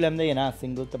them people them that you're not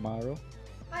single tomorrow.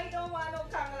 I don't want no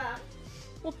kanglang.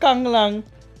 What kanglang?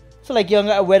 So like yung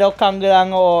whether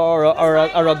kanglang or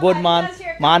a good man,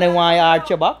 man and want you arch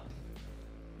your back?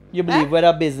 You believe whether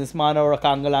a businessman or a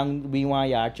kanglang we want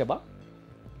you arch your back?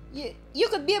 You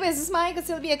could be a businessman, you could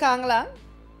still be a kanglang.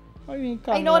 What do you mean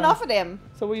I know kanglang? enough of them.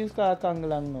 So what you call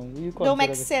kanglang now? You Don't make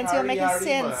consider sense. You're making Harry,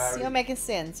 sense. Harry. You're making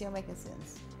sense. You're making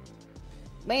sense.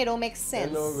 But you don't make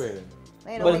sense. No way. But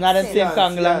you it? don't But it's not the make same sense.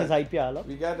 kanglang as IPL.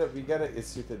 We got an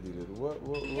issue to deal with. What?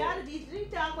 We gotta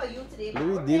talk about you today. Let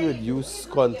me deal with you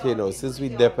container since we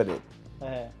depend it.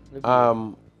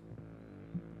 Oh,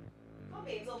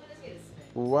 babes, open this gate.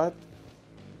 What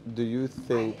do you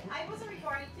think? I wasn't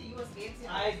recording to you as babes. You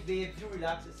know. I babes, you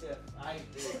relax yourself. I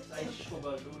babes, I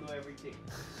sugar, do everything.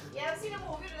 Yeah, I've seen a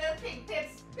movie with little pink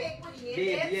tips, pink with the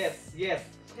Babe, tips. yes.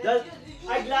 Just-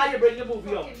 I'm glad you bring the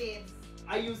movie up. Fucking babes.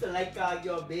 I used to like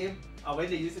your babe, and when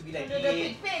they used to be like, The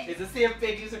big pig. it's the same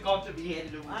pig used to come to me here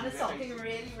in the movie. And there's something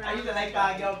really wrong. I used to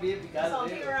like your babe because There's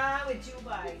something wrong with you,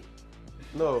 boy.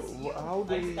 No. How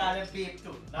do I we? call him babe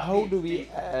too. not How babe, do we, babe.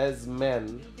 as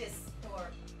men? Do this or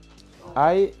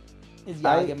It's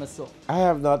I- Yagam so. I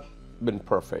have not been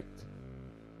perfect,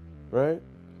 right?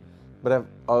 But I've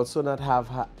also not had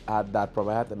that problem.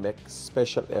 I had to make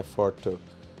special effort to.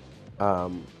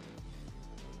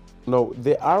 No,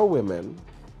 there are women,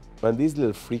 and these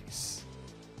little freaks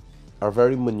are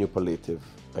very manipulative.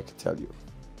 I can tell you.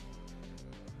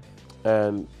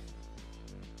 And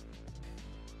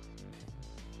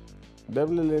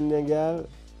them little Indian girl,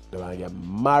 they want to get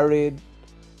married.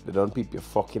 They don't peep your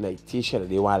fucking ITition and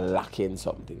they want to lock in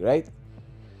something, right?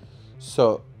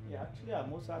 So Yeah, actually, I'm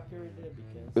most accurate there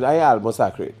because. But I almost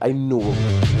accurate. I know.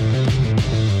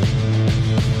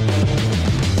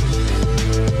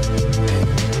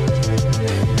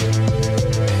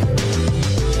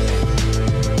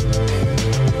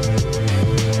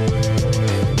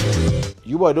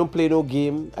 You boy don't play no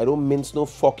game. I don't mince no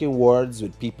fucking words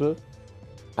with people.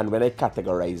 And when I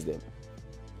categorize them.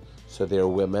 So there are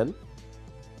women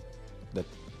that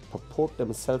purport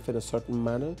themselves in a certain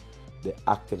manner. They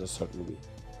act in a certain way.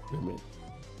 Women.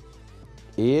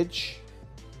 Age,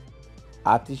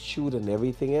 attitude, and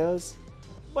everything else.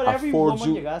 But every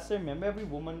woman, you guys remember, every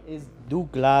woman is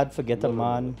glad for get a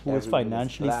man who is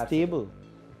financially stable.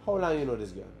 How long you know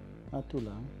this girl? Not too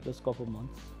long, just a couple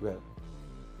months. Well,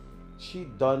 she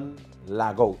done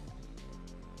lag out.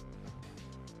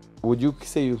 Would you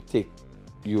say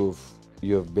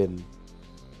you've been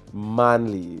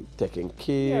manly, taking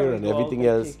care and everything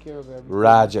else?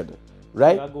 Rajad,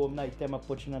 right? I go night time, I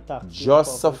put you in a taxi.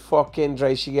 Just a fucking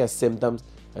dry, she gets symptoms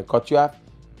and cut you off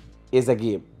is a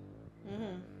game.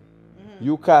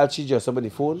 You call she just on the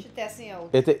phone. She testing out.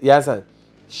 Yes, and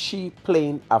she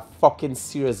playing a fucking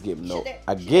serious game now.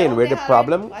 Again, where the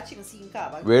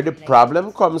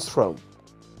problem comes from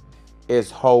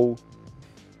is how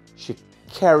she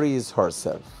carries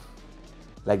herself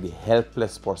like the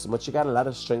helpless person. But she got a lot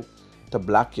of strength to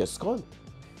block your skull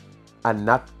and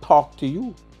not talk to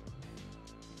you.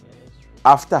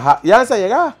 After her, yes,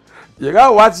 you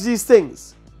gotta watch these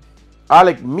things.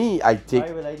 Like me, I take.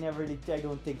 Why will I never? I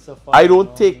don't take so far. I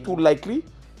don't take too likely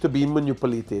to be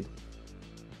manipulated.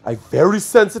 I'm very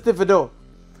sensitive though.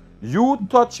 You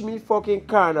touch me fucking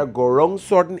corner, go wrong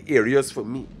certain areas for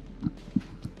me.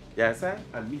 Yes, sir?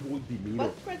 And me hold the meaning.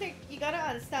 But Critic, you gotta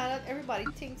understand that everybody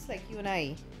thinks like you and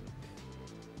I.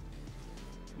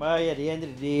 But at the end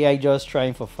of the day, I just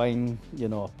trying to find,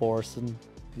 a person.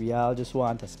 We all just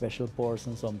want a special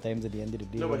person sometimes at the end of the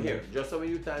day. No, but here, just so when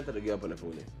you time to get up on the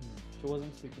phone. She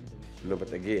wasn't speaking to me. No,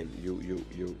 but again,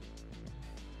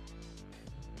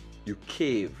 you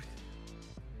caved.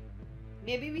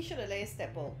 Maybe we should have let you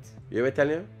step out. You ever tell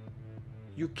you?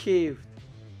 You caved.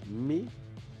 Me?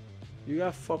 You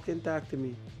got fucking talk to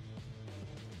me.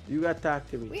 You got talk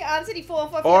to me. We answer the phone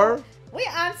for or you. We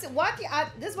answer what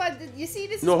this what you see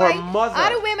this no, is why her mother.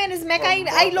 other women is make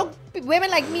I look women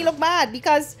like me look bad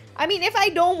because I mean if I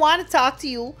don't want to talk to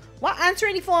you, what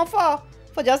answering the phone for?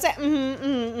 For just say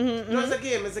No, it's a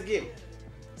game, it's a game.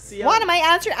 See what am I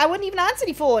answering? I wouldn't even answer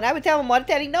the phone. I would tell him what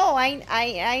telling no,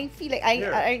 I feel like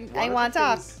I want to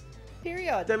talk.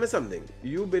 Period. Tell me something.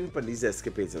 You've been on these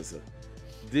escapades also.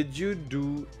 Did you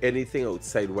do anything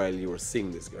outside while you were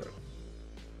seeing this girl?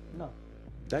 No.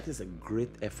 That is a great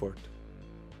effort.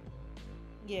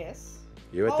 Yes.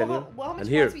 You ever tell you? How much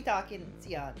months we talking,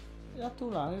 Sian? Not too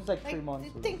long. It's like 3 months.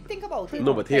 Think about it.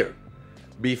 No, but here,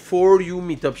 before you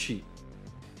meet up she,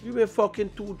 you were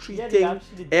fucking 2-3 things.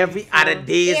 Every other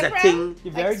day is a thing. The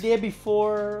very day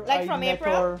before like from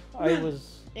April? I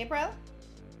was... April?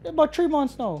 About 3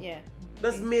 months now. Yeah.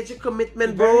 That's major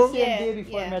commitment, the bro. The very same day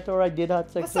before I met her, I did have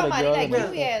sex with a somebody girl. like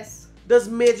you, yes. That's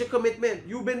major commitment.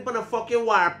 You been on a fucking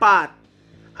wire part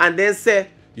and then say,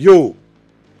 yo,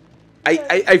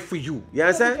 I for you. You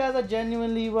understand? Because I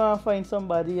genuinely want to find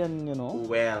somebody and,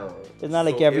 Well. It's not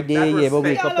like every day you ever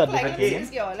wake up at different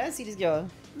time. Let's see this girl.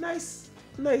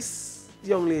 Nice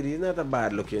young lady. Not a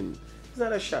bad looking. It's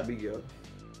not a shabby girl.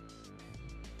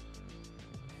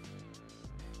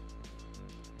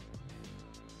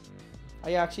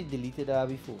 I actually deleted all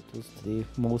the photos today,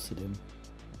 most of them.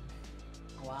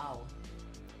 Wow.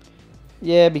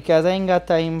 Yeah, because I ain't got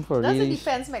time for That's really... a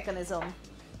defense mechanism.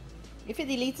 If you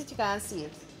delete it, you can't see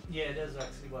it. Yeah, that's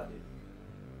actually what it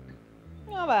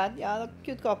is. Not bad. Yeah, look,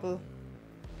 cute couple.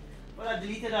 Well, I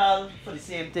deleted all for the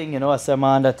same thing, as a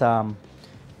man that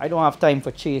I don't have time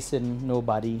for chasing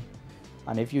nobody.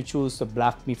 And if you choose to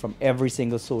block me from every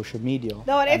single social media,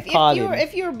 no, and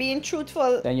if you're being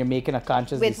truthful, then you're making a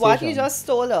conscious with decision. what you just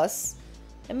told us.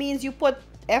 It means you put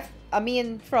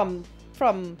from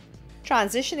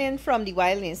transitioning from the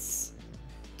wildness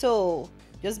to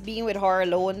just being with her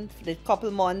alone for the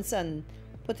couple months and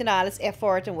putting all this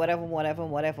effort and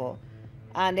whatever,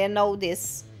 and then now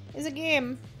this is a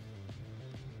game.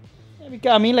 Yeah,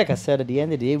 because, like I said, at the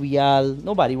end of the day,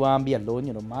 nobody want to be alone,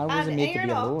 man wasn't made to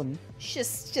be alone. She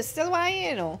still want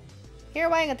you, Here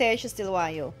why I'm gonna tell you she still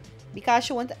want you.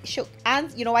 Because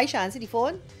and you know why she answer the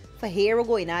phone? For hear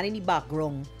going on in the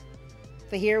background.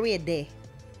 For hear we're there.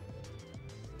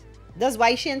 That's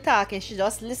why she ain't talking. She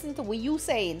just listen to what you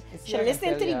saying. She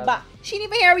listening to the back. She didn't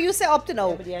even hear what you say up to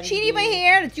now. Yeah, she didn't even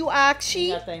hear that you ask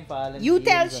she. You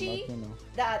tell she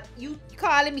that you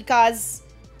calling because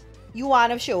you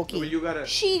want to showcase. But you gotta-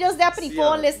 She just there on the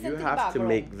phone listening you to the have to background.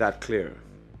 make that clear.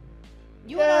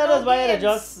 You Yeah, don't that's know why I games.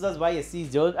 just, that's why you see,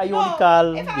 Joe. I No, only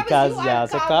call if I was because, you, yeah, I'd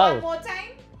it's a call call. one more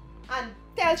time and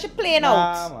tell she playing Nah,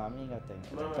 out. man, I ain't got time.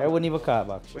 No. I wouldn't even call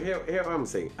back. But here what I'm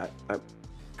saying.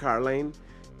 Caroline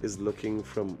is looking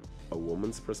from a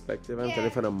woman's perspective. I'm Yeah,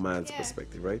 telling from a man's yeah.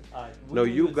 perspective, right? Alright, No,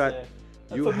 what you would got-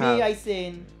 say? you for have- me, I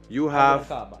saying You I wouldn't have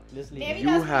call back. Just leave Maybe it. You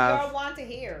that's have- what the girl want to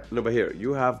hear. no, but here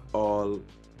you have all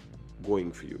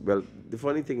going for you. Well, the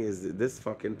funny thing is that this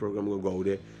fucking program will go out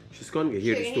there. She's gonna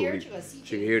hear the She can hear story. it, she can see She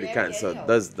can it, hear the yeah, cancer. yeah.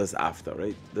 That's after,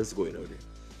 right? That's going out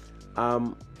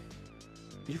there.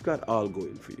 You've got all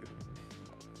going for you.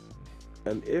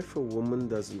 And if a woman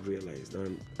doesn't realize, now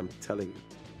I'm telling you,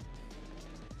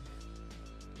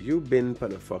 you've been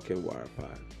on a fucking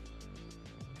warpath.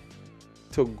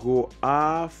 To go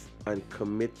off and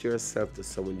commit yourself to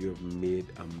someone, you have made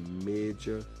a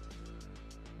major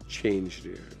change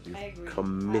there. You've I agree.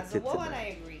 committed As a to woman, that,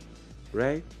 I agree.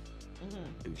 right?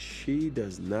 And she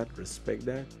does not respect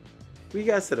that. We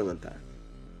gotta sit down and talk.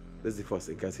 That's the first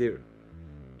thing. Cause here,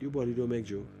 you body don't make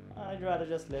joke. I'd rather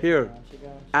just let Here. her, man. She can,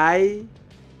 I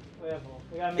whatever.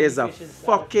 We got many is a fishes,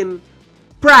 fucking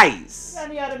prize.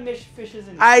 And the other fishes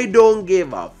in I don't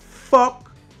give a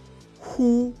fuck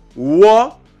who,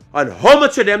 what, and how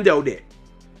much of them they out there.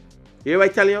 You hear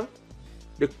what I tell you?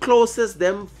 The closest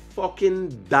them fucking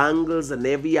dangles and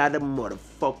every other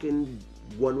motherfucking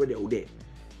one with they out there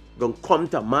gonna come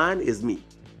to man is me.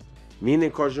 Me ain't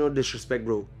encouraging no disrespect,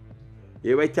 bro. You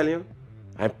hear what I tell you?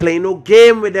 I ain't playing no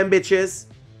game with them bitches.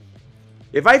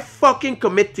 If I fucking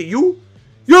commit to you,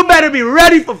 you better be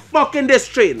ready for fucking this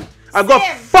train. I go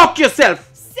Same. fuck yourself.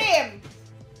 Same.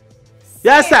 You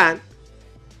understand?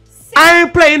 I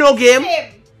ain't playing no game.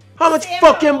 Same. How much Same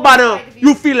from fucking a woman's banner point of view.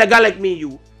 you feel like a guy like me,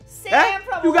 you? Same Eh?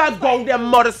 from a You gotta woman's go point out there, of view.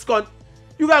 mother scunt.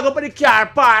 You gotta go to the car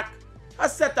park. I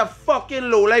set a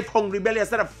fucking low life hungry belly. I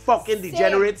set a fucking Same.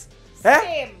 degenerates. Eh?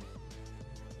 Same.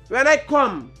 When I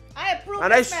come I approve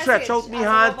and I this stretch message out my as a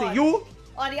hand to woman. you,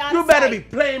 On the other you better side. be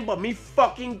playing by me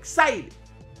fucking side.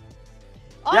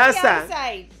 On You the understand? other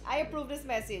side, I approve this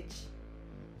message.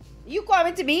 You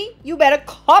coming to me, you better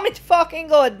comment fucking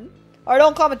good. Or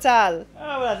don't come at all.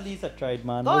 Oh, well, at least I tried,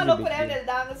 man. Go What's and the look for big them deal? little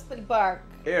dangles for the park.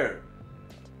 Here,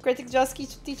 Critics just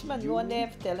teach man, go on there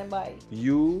for tell them bye.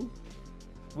 you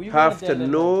What you have gonna to tell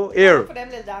them, know. Look Here, for them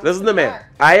little dangles listen for to the me. park.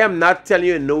 I am not telling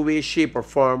you in no way, shape, or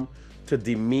form to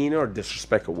demean or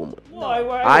disrespect a woman. No,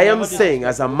 I am never saying, did.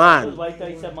 as a man, That's why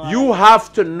I said, man, you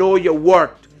have to know your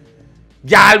worth.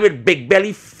 Y'all with big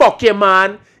belly, fuck your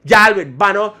man. Y'all with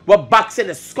banner, what box in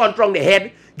the skunt round the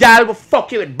head. Y'all will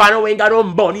fuck you with banner when ain't got no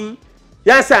money.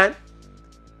 You understand?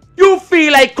 You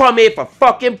feel like come here for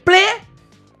fucking play?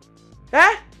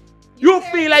 Eh? You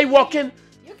feel like working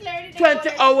You clearly didn't 20 go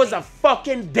there to hours play. a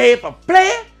fucking day for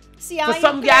play? See, So you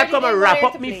some guy clearly come and didn't go wrap there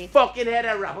up to me play. fucking head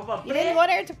and wrap up a You didn't play? go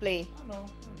there to play.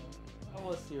 I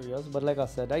was serious, but like I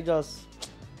said,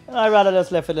 I rather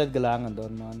just left it let go and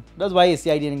done, man. That's why you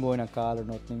see I didn't go in a car or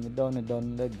nothing. It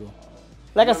done, let go.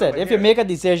 Like I No, said, but if you here, make a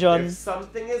decision If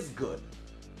something is good.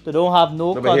 to don't have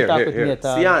no No, but here, contact here, with me here. at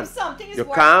all. Sian, If something is you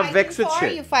worth can't fighting vex with for,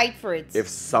 shit. you fight for it. If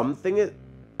something is,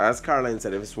 as Caroline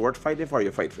said, if it's worth fighting for,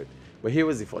 you fight for it. But here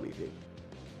was the funny thing.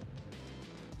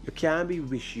 You can't be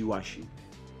wishy-washy.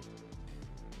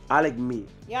 I like me.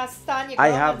 You stand your I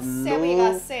ground have and say what you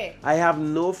gotta no, say. I have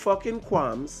no fucking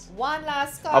qualms One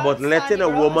last call. about stand letting your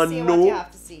a ground and woman say know what you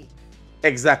have to say.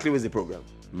 exactly what's the program.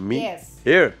 Me? Yes.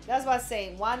 Here. That's what I'm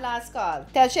saying. One last call.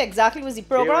 Tell she exactly what's the Here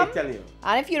program. I tell you.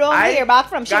 And if you don't I hear back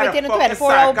from she got a within a fucking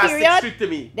 24-hour sarcastic period, streak to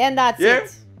me. then that's Yeah?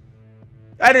 it.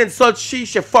 I didn't insult she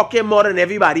fucking more than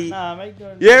everybody. Nah, I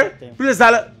don't do Yeah? that thing. Please,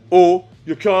 oh,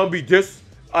 you can't be this.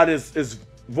 And it's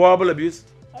verbal abuse.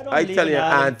 don't I believe tell in you, all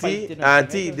them auntie, fighting and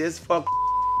auntie, shit. this fuck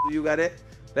you got it.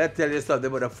 Let's tell you something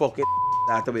about the fucking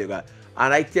that you got.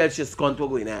 And I tell she's cunt what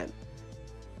going on.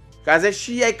 Cause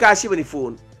if I call she on the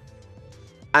phone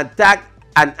and tag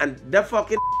and the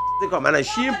fucking they come and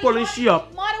she Nobody pulling want- she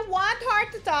up. Mother want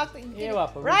her to talk. Yeah,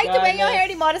 what, but Right away you hear regardless,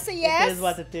 the mother say yes. It is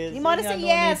what it is. The mother You say know, no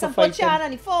yes need to and put fight you on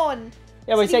them. the phone.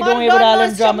 Yeah, but See, I the don't mother hear with all know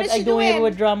them drama. something I she don't hear doing.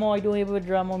 with drama. I don't hear with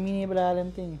drama. Me hear with all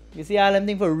them thing. You see all them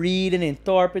thing for read and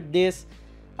interpret this.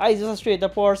 I just a straight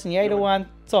up person. Yeah, I don't want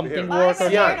something Here. work or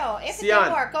Sian, not. Sian, though. If it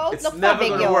didn't work out, it's look for a never big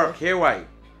gonna girl. work. Here why?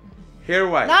 Here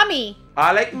why? Not me.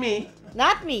 I like me.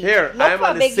 Not me. Here, look I'm for a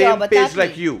on the big girl, same but page not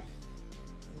like me. you.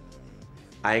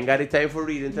 I ain't got the time for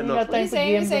reading to You know. got time for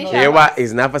say- you games say and all. shut Here what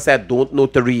is never said don't know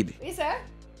to read. You say?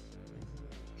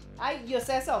 You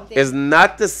said something. It's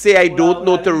not to say I don't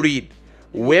know to read.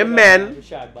 Women The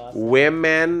shot boss.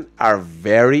 are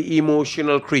very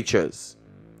emotional creatures.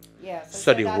 Yeah.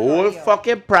 So the send that whole audio.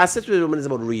 fucking process with women is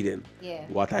about reading. Yeah.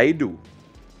 What I do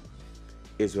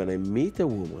is when I meet a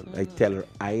woman, I Mm-hmm. tell her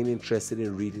I ain't interested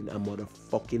in reading a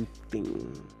motherfucking thing.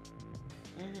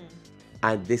 Mm-hmm.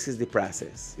 And this is the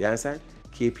process. You understand?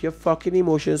 Keep your fucking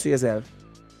emotions to yourself.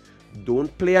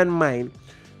 Don't play on mine,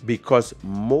 because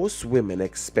most women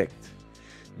expect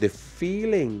the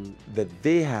feeling that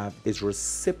they have is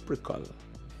reciprocal.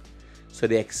 So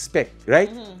they expect, right?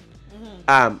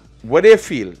 What they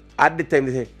feel at the time,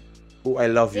 they say, "Oh, I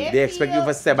love you." They expect you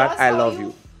to say back, "I love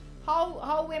you."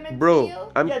 How women Bro,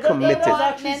 feel? I'm Yeah, committed. there's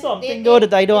actually something though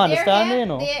that I don't understand, you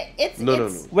know. No.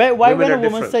 Why Women when are a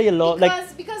woman different. say you love,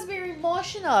 like Because we're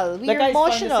emotional. We're I find the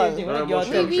emotional. same thing when We're a girl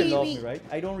tell me emotional. she love We- me, right?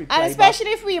 I don't reply And back.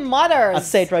 especially if we're mothers. I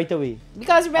say it right away.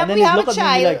 Because And remember then we he's have look a at me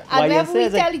child, like, why and you whenever say we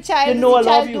it's like, tell the child, you know I the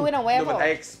love child you. doing or No, whatever. but I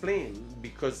explain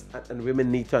because, and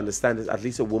women need to understand this. At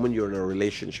least a woman you're in a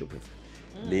relationship with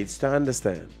needs to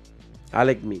understand. I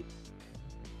like me.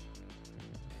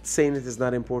 Saying it is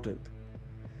not important.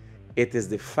 It is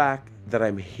the fact that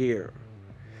I'm here.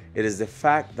 It is the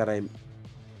fact that I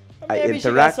Maybe she got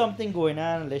interact. something going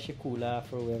on unless she cool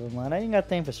off or whatever, man. I ain't got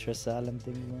time for stress all them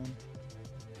things, man.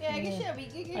 Yeah, I guess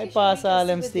we I pass all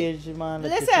them stage, man.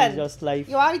 Like, this is Listen, just life.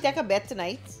 you want me to take a bet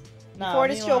tonight? Nah, before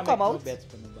me the don't show wanna come make no out? bets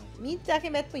for nobody. Me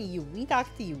talking bet for you. Me talk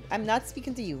to you. I'm not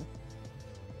speaking to you.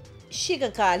 She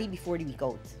can call you before the week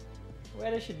out.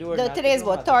 Whether she do or The, not, today it is don't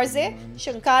what, matter to me, Thursday? man.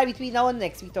 She can call between now and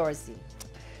next week Thursday.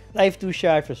 Life too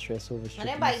short for stress over And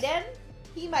then by strictness. then,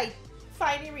 he might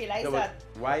finally realize No, that.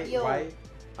 but why? Yo, Why?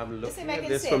 I'm this looking ain't at making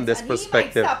this sense. from this and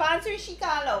perspective. He might stop answering she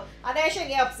call out. And then she'll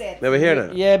get upset. Never hear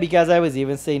that. Yeah, because I was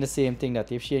even saying the same thing,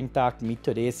 that if she ain't talk to me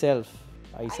today self,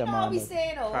 I I say, know how we man,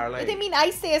 say no. Caroline. It didn't mean I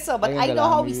say so, but I I ain't know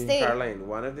how gonna we lie, say. Caroline,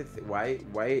 one of the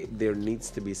why there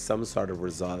needs to be some sort of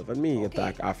resolve, and me Okay.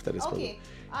 attack after this Okay.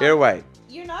 program. Here why?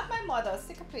 You're not my mother,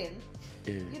 stick a pin.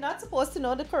 Yeah. You're not supposed to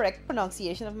know the correct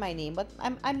pronunciation of my name, but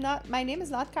I'm not. My name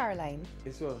is not Caroline.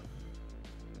 It's what?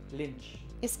 Lynch.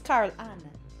 It's Carol Ann.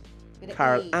 With a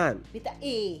Carol A. Ann. With the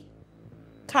A.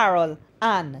 Carol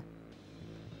Ann.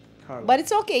 Carla. But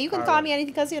it's okay. You can call Carla. me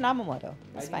anything because you're not my mother.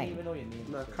 I It's didn't fine. even know your name.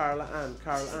 No, Carla Ann.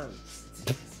 Carla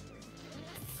Ann.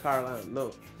 Carla Ann.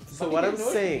 No. So I what I'm didn't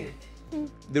know saying,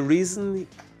 the reason, You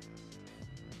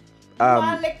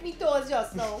want lick me toes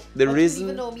just now. the but reason-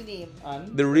 you don't even know me name.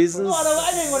 And the reason. no,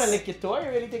 I didn't want to lick your toe. I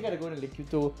really think I'm going to lick your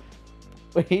toe.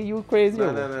 Wait, you crazy? No,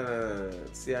 or no, what? no, no, no.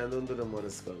 See, I don't do the mother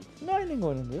skull. No, I didn't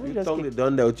go in there. I You just tongue kick- it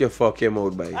done that with your fucking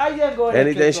mouth, by. I didn't go in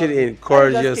Anytime she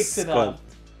encourage your skull.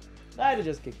 I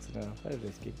just kicked it off. I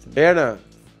just kicked it off. Here now,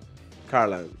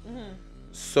 Carla. Mm-hmm.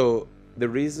 So the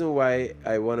reason why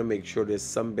I want to make sure there's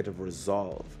some bit of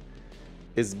resolve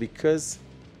is because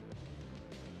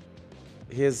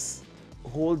his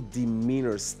whole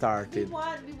demeanor started. We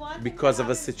want him because to of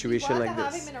a have him- situation we like want to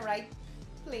have this. him in the right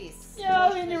place. Yeah,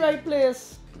 I'm in the right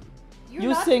place. You're You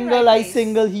not in the single, right I place.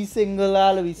 single, he single,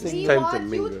 all we We single. time to want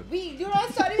mingle. you. You're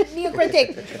not starting with me a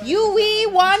critic. We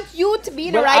want you to be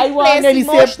in the But right I want in place the same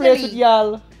place with emotionally.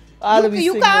 y'all. All we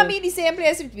You single. can't be in the same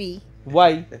place with me.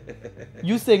 Why?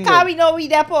 You single. Cause we know we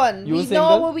that on. You We single?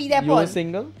 know what we that You on.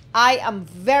 single? I am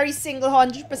very single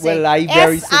 100%. Well, I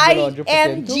very single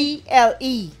 100% too.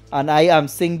 SINGLE. And I am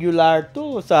singular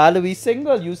too. So all we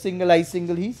single. You single, I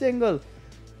single, he single.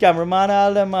 Cameraman,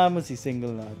 all them man must be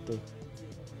single now too.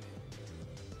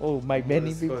 Oh, my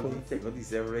many people.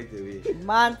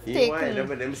 Man, You wind up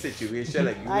taken. in them situation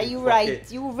like you. Are you fucking-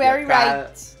 right? You very you call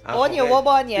right. and On your forget.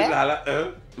 woman, yeah? People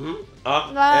are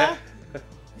like, Nah. eh?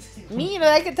 Me, you know,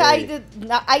 I can tell you Hey.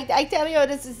 that. I tell you,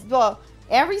 this is well.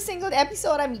 Every single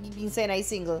episode, I'm been saying I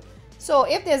single. So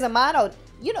if there's a man out,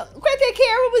 you know, critic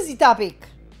here, what was the topic?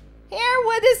 Hear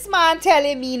what this man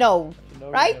telling me now,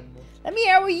 right? Let me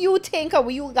hear what you think or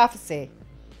what you got to say.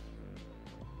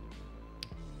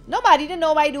 Nobody didn't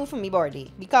know what I do for me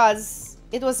birthday because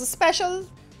it was a special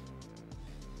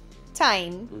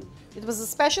time. It was a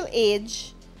special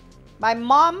age. My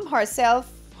mom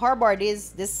herself, her birthday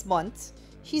is this month.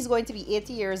 She's going to be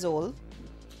 80 years old.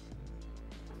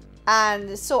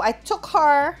 And so I took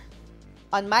her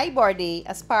on my birthday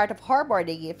as part of her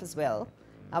birthday gift as well.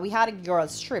 And we had a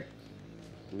girls trip.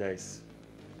 Nice.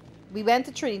 We went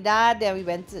to Trinidad, then we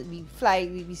went to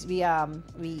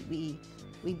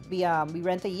we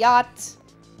rent a yacht,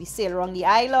 we sailed around the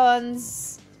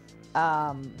islands,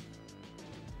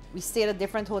 we stayed at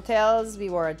different hotels. We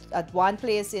were at one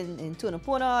place in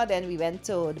Tunapuna, then we went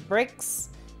to the Bricks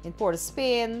in Port of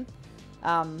Spain.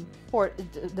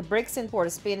 The Bricks in Port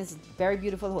of Spain is a very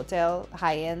beautiful hotel,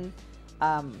 high end.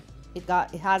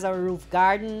 It has a roof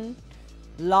garden,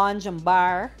 lounge and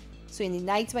bar. So in the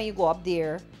nights when you go up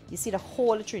there, you see the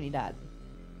whole of Trinidad.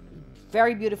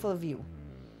 Very beautiful view.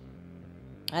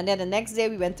 And then the next day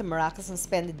we went to Maracas and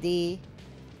spent the day,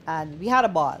 and we had a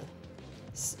ball.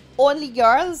 Only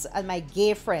girls and my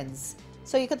gay friends.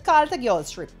 So you could call it a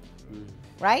girls trip,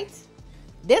 right?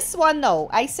 This one now,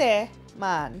 I say,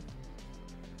 man,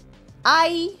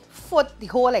 I foot the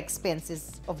whole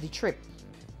expenses of the trip.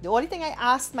 The only thing I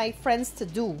asked my friends to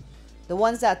do, the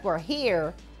ones that were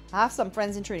here, I have some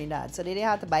friends in Trinidad, so they didn't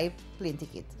have to buy plane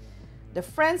ticket. The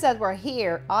friends that were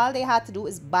here, all they had to do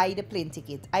is buy the plane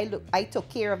ticket. I took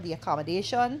care of the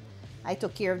accommodation. I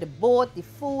took care of the boat, the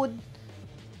food.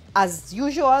 As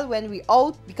usual, when we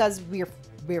out, because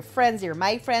we're friends, they're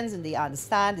my friends, and they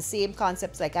understand the same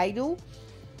concepts like I do.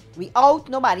 We out,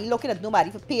 nobody looking at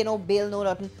nobody for pay no bill, no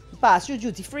nothing. We pass through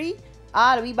duty free.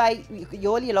 All we buy,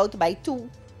 you're only allowed to buy two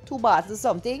bottles or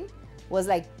something. Was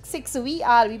like 6 a week.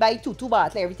 All we buy two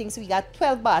bottles, everything. So we got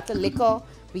 12 bottles of liquor.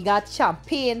 We got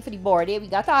champagne for the birthday. We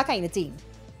got all kind of thing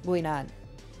going on.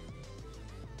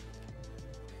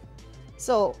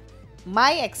 So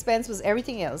my expense was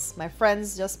everything else. My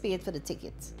friends just paid for the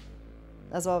ticket.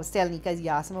 That's what I was telling you, because you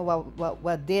asked me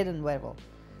what did and whatever.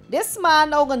 This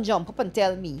man now gonna jump up and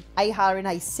tell me I hiring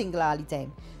I single all the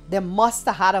time. They must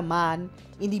have had a man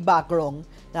in the background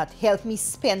that helped me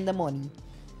spend the money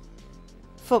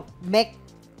for make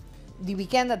the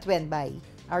weekend that went by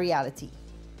a reality.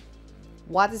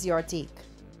 What is your take?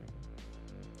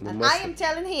 And I am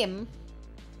telling him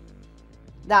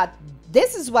that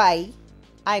this is why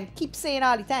I keep saying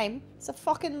all the time, it's a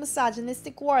fucking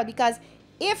misogynistic world. Because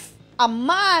if a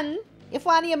man, if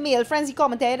one of your male friends, he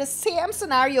come and tell you the same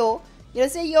scenario, you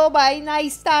say, yo, bye,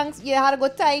 nice, thanks, you had a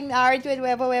good time, alright,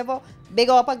 whatever, big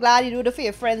up, I'm glad you do the for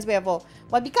your friends, whatever.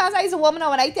 But because I is a woman now,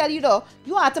 when I tell you though,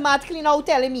 you automatically now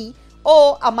telling me,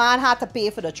 oh, a man had to pay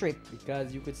for the trip.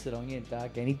 Because you could sit down here and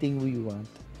talk anything you want.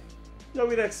 No,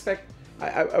 we'd expect.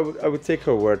 I would take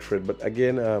her word for it, but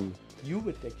again, You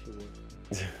would take your word.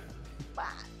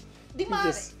 The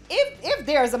man, if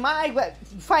there's a man,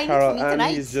 find Carol, it for me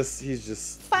tonight. he's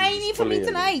just Find he's it for me fully in.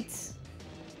 tonight.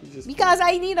 He's just Because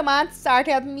I need a man to start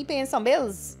helping me paying some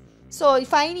bills. So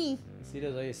if I need, See,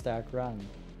 that's how you start wrong.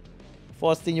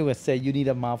 First thing you gonna say, you need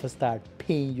a man to start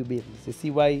paying your bills. You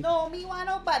see why? no, me want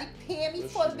nobody pay me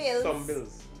full bills. Some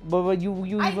bills. But you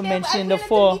even mentioned I the to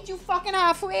four. meet you fucking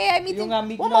halfway. I meet You you. gonna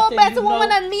meet One more nothing. better You woman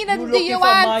know, than me than do looking you for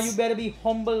a man, want? you better be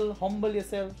humble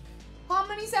yourself. How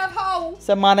many self how?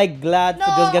 So man, I glad to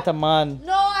No. just get a man.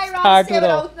 No, I rather Start say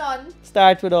without. without none.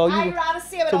 Start with all I you. rather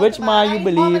say without So which the man you I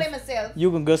believe humble myself.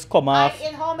 you can just come off?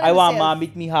 in humble I want myself. man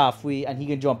meet me halfway and he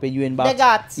can jump in you in back. They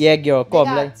got. Yeah, girl, They come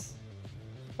got. like.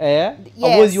 Eh?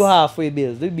 Yes. Or was you halfway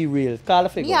bills? Let's be real. Call a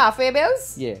figure. Me halfway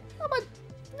bills? Yeah. No, but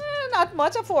not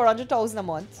much. 400,000 a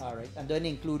month. All right, and don't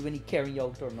include when he carrying you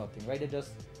out or nothing, right? It's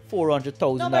just No,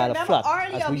 $400,000 but remember flat.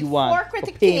 earlier That's what you before want for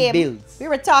critic paying came, bills. we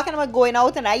were talking about going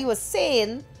out, and I was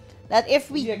saying that if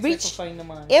You we expect reach, to find a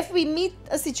man. if we meet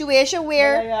a situation But I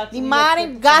where asked the you, man you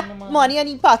ain't expect to got find a man. money in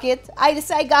his pocket, I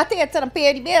decide I got it and I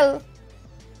pay the bill.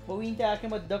 But we ain't talking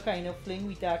about that kind of fling.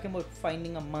 We talking about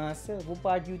finding a man. Self. What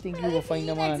part do you think you will If find he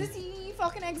a man? exists, he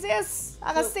fucking exists.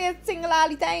 I can So- say it single all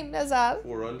the time. That's all.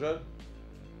 400.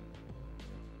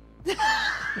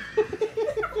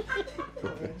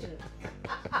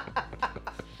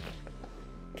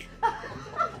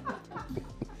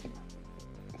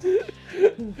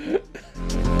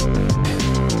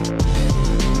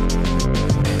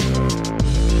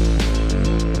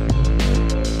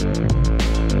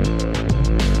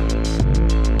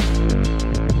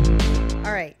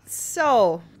 All right,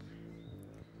 so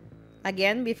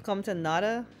again, we've come to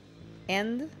another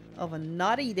end of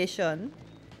another edition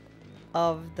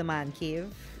of the Man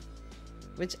Cave,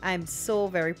 which I'm so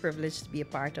very privileged to be a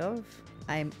part of.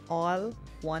 I'm all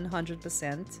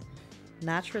 100%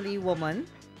 naturally woman.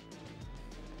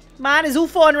 Man, is who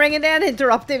phone ringing there and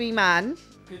interrupting me, man?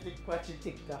 Watching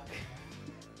TikTok.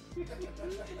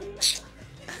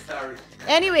 Sorry.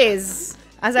 Anyways,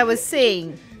 as I was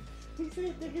saying,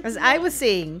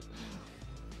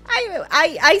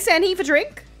 I sent him for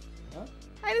drink. Huh?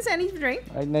 I didn't send him for drink.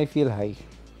 I feel high.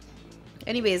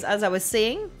 Anyways, as I was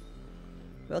saying,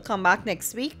 we'll come back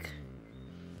next week.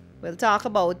 We'll talk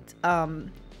about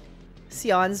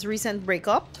Sion's recent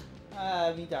breakup. We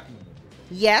talking about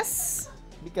it. Yes,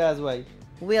 Because why?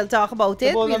 we'll talk about it.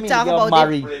 Suppose We'll I mean talk you're about it.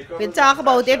 married. Breakup We'll is talk a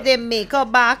about crash if they make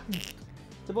up back.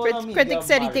 Suppose I mean Critics you're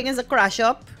said the married. thing is a crash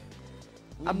up,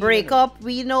 We a need breakup.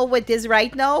 We know what it is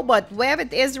right now, but wherever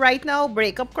it is right now,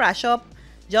 breakup, crash up,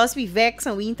 just be vexed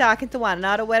and we ain't talking to one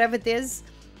another, whatever it is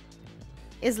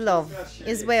love,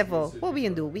 is whatever. What we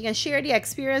can do, we can share the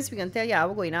experience, we can tell you how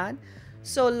we're going on.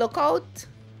 So look out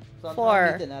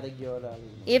for Meet another girl,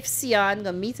 if Sion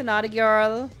gonna meet another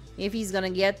girl, if he's gonna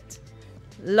get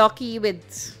lucky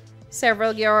with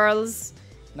several girls,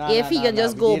 if he can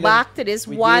just go back to this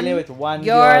one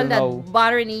girl that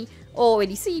bothering me. Oh, when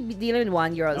you see dealing with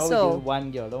one girl, no, so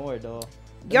one girl, don't worry though.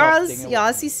 girls,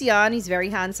 y'all see Sion, he's very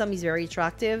handsome, he's very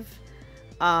attractive.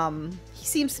 He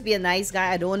seems to be a nice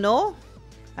guy. I don't know.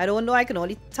 I can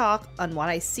only talk on what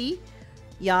I see.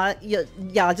 Y'all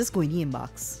just go in the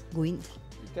inbox. Go in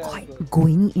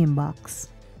the inbox.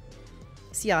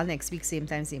 See y'all next week, same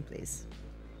time, same place.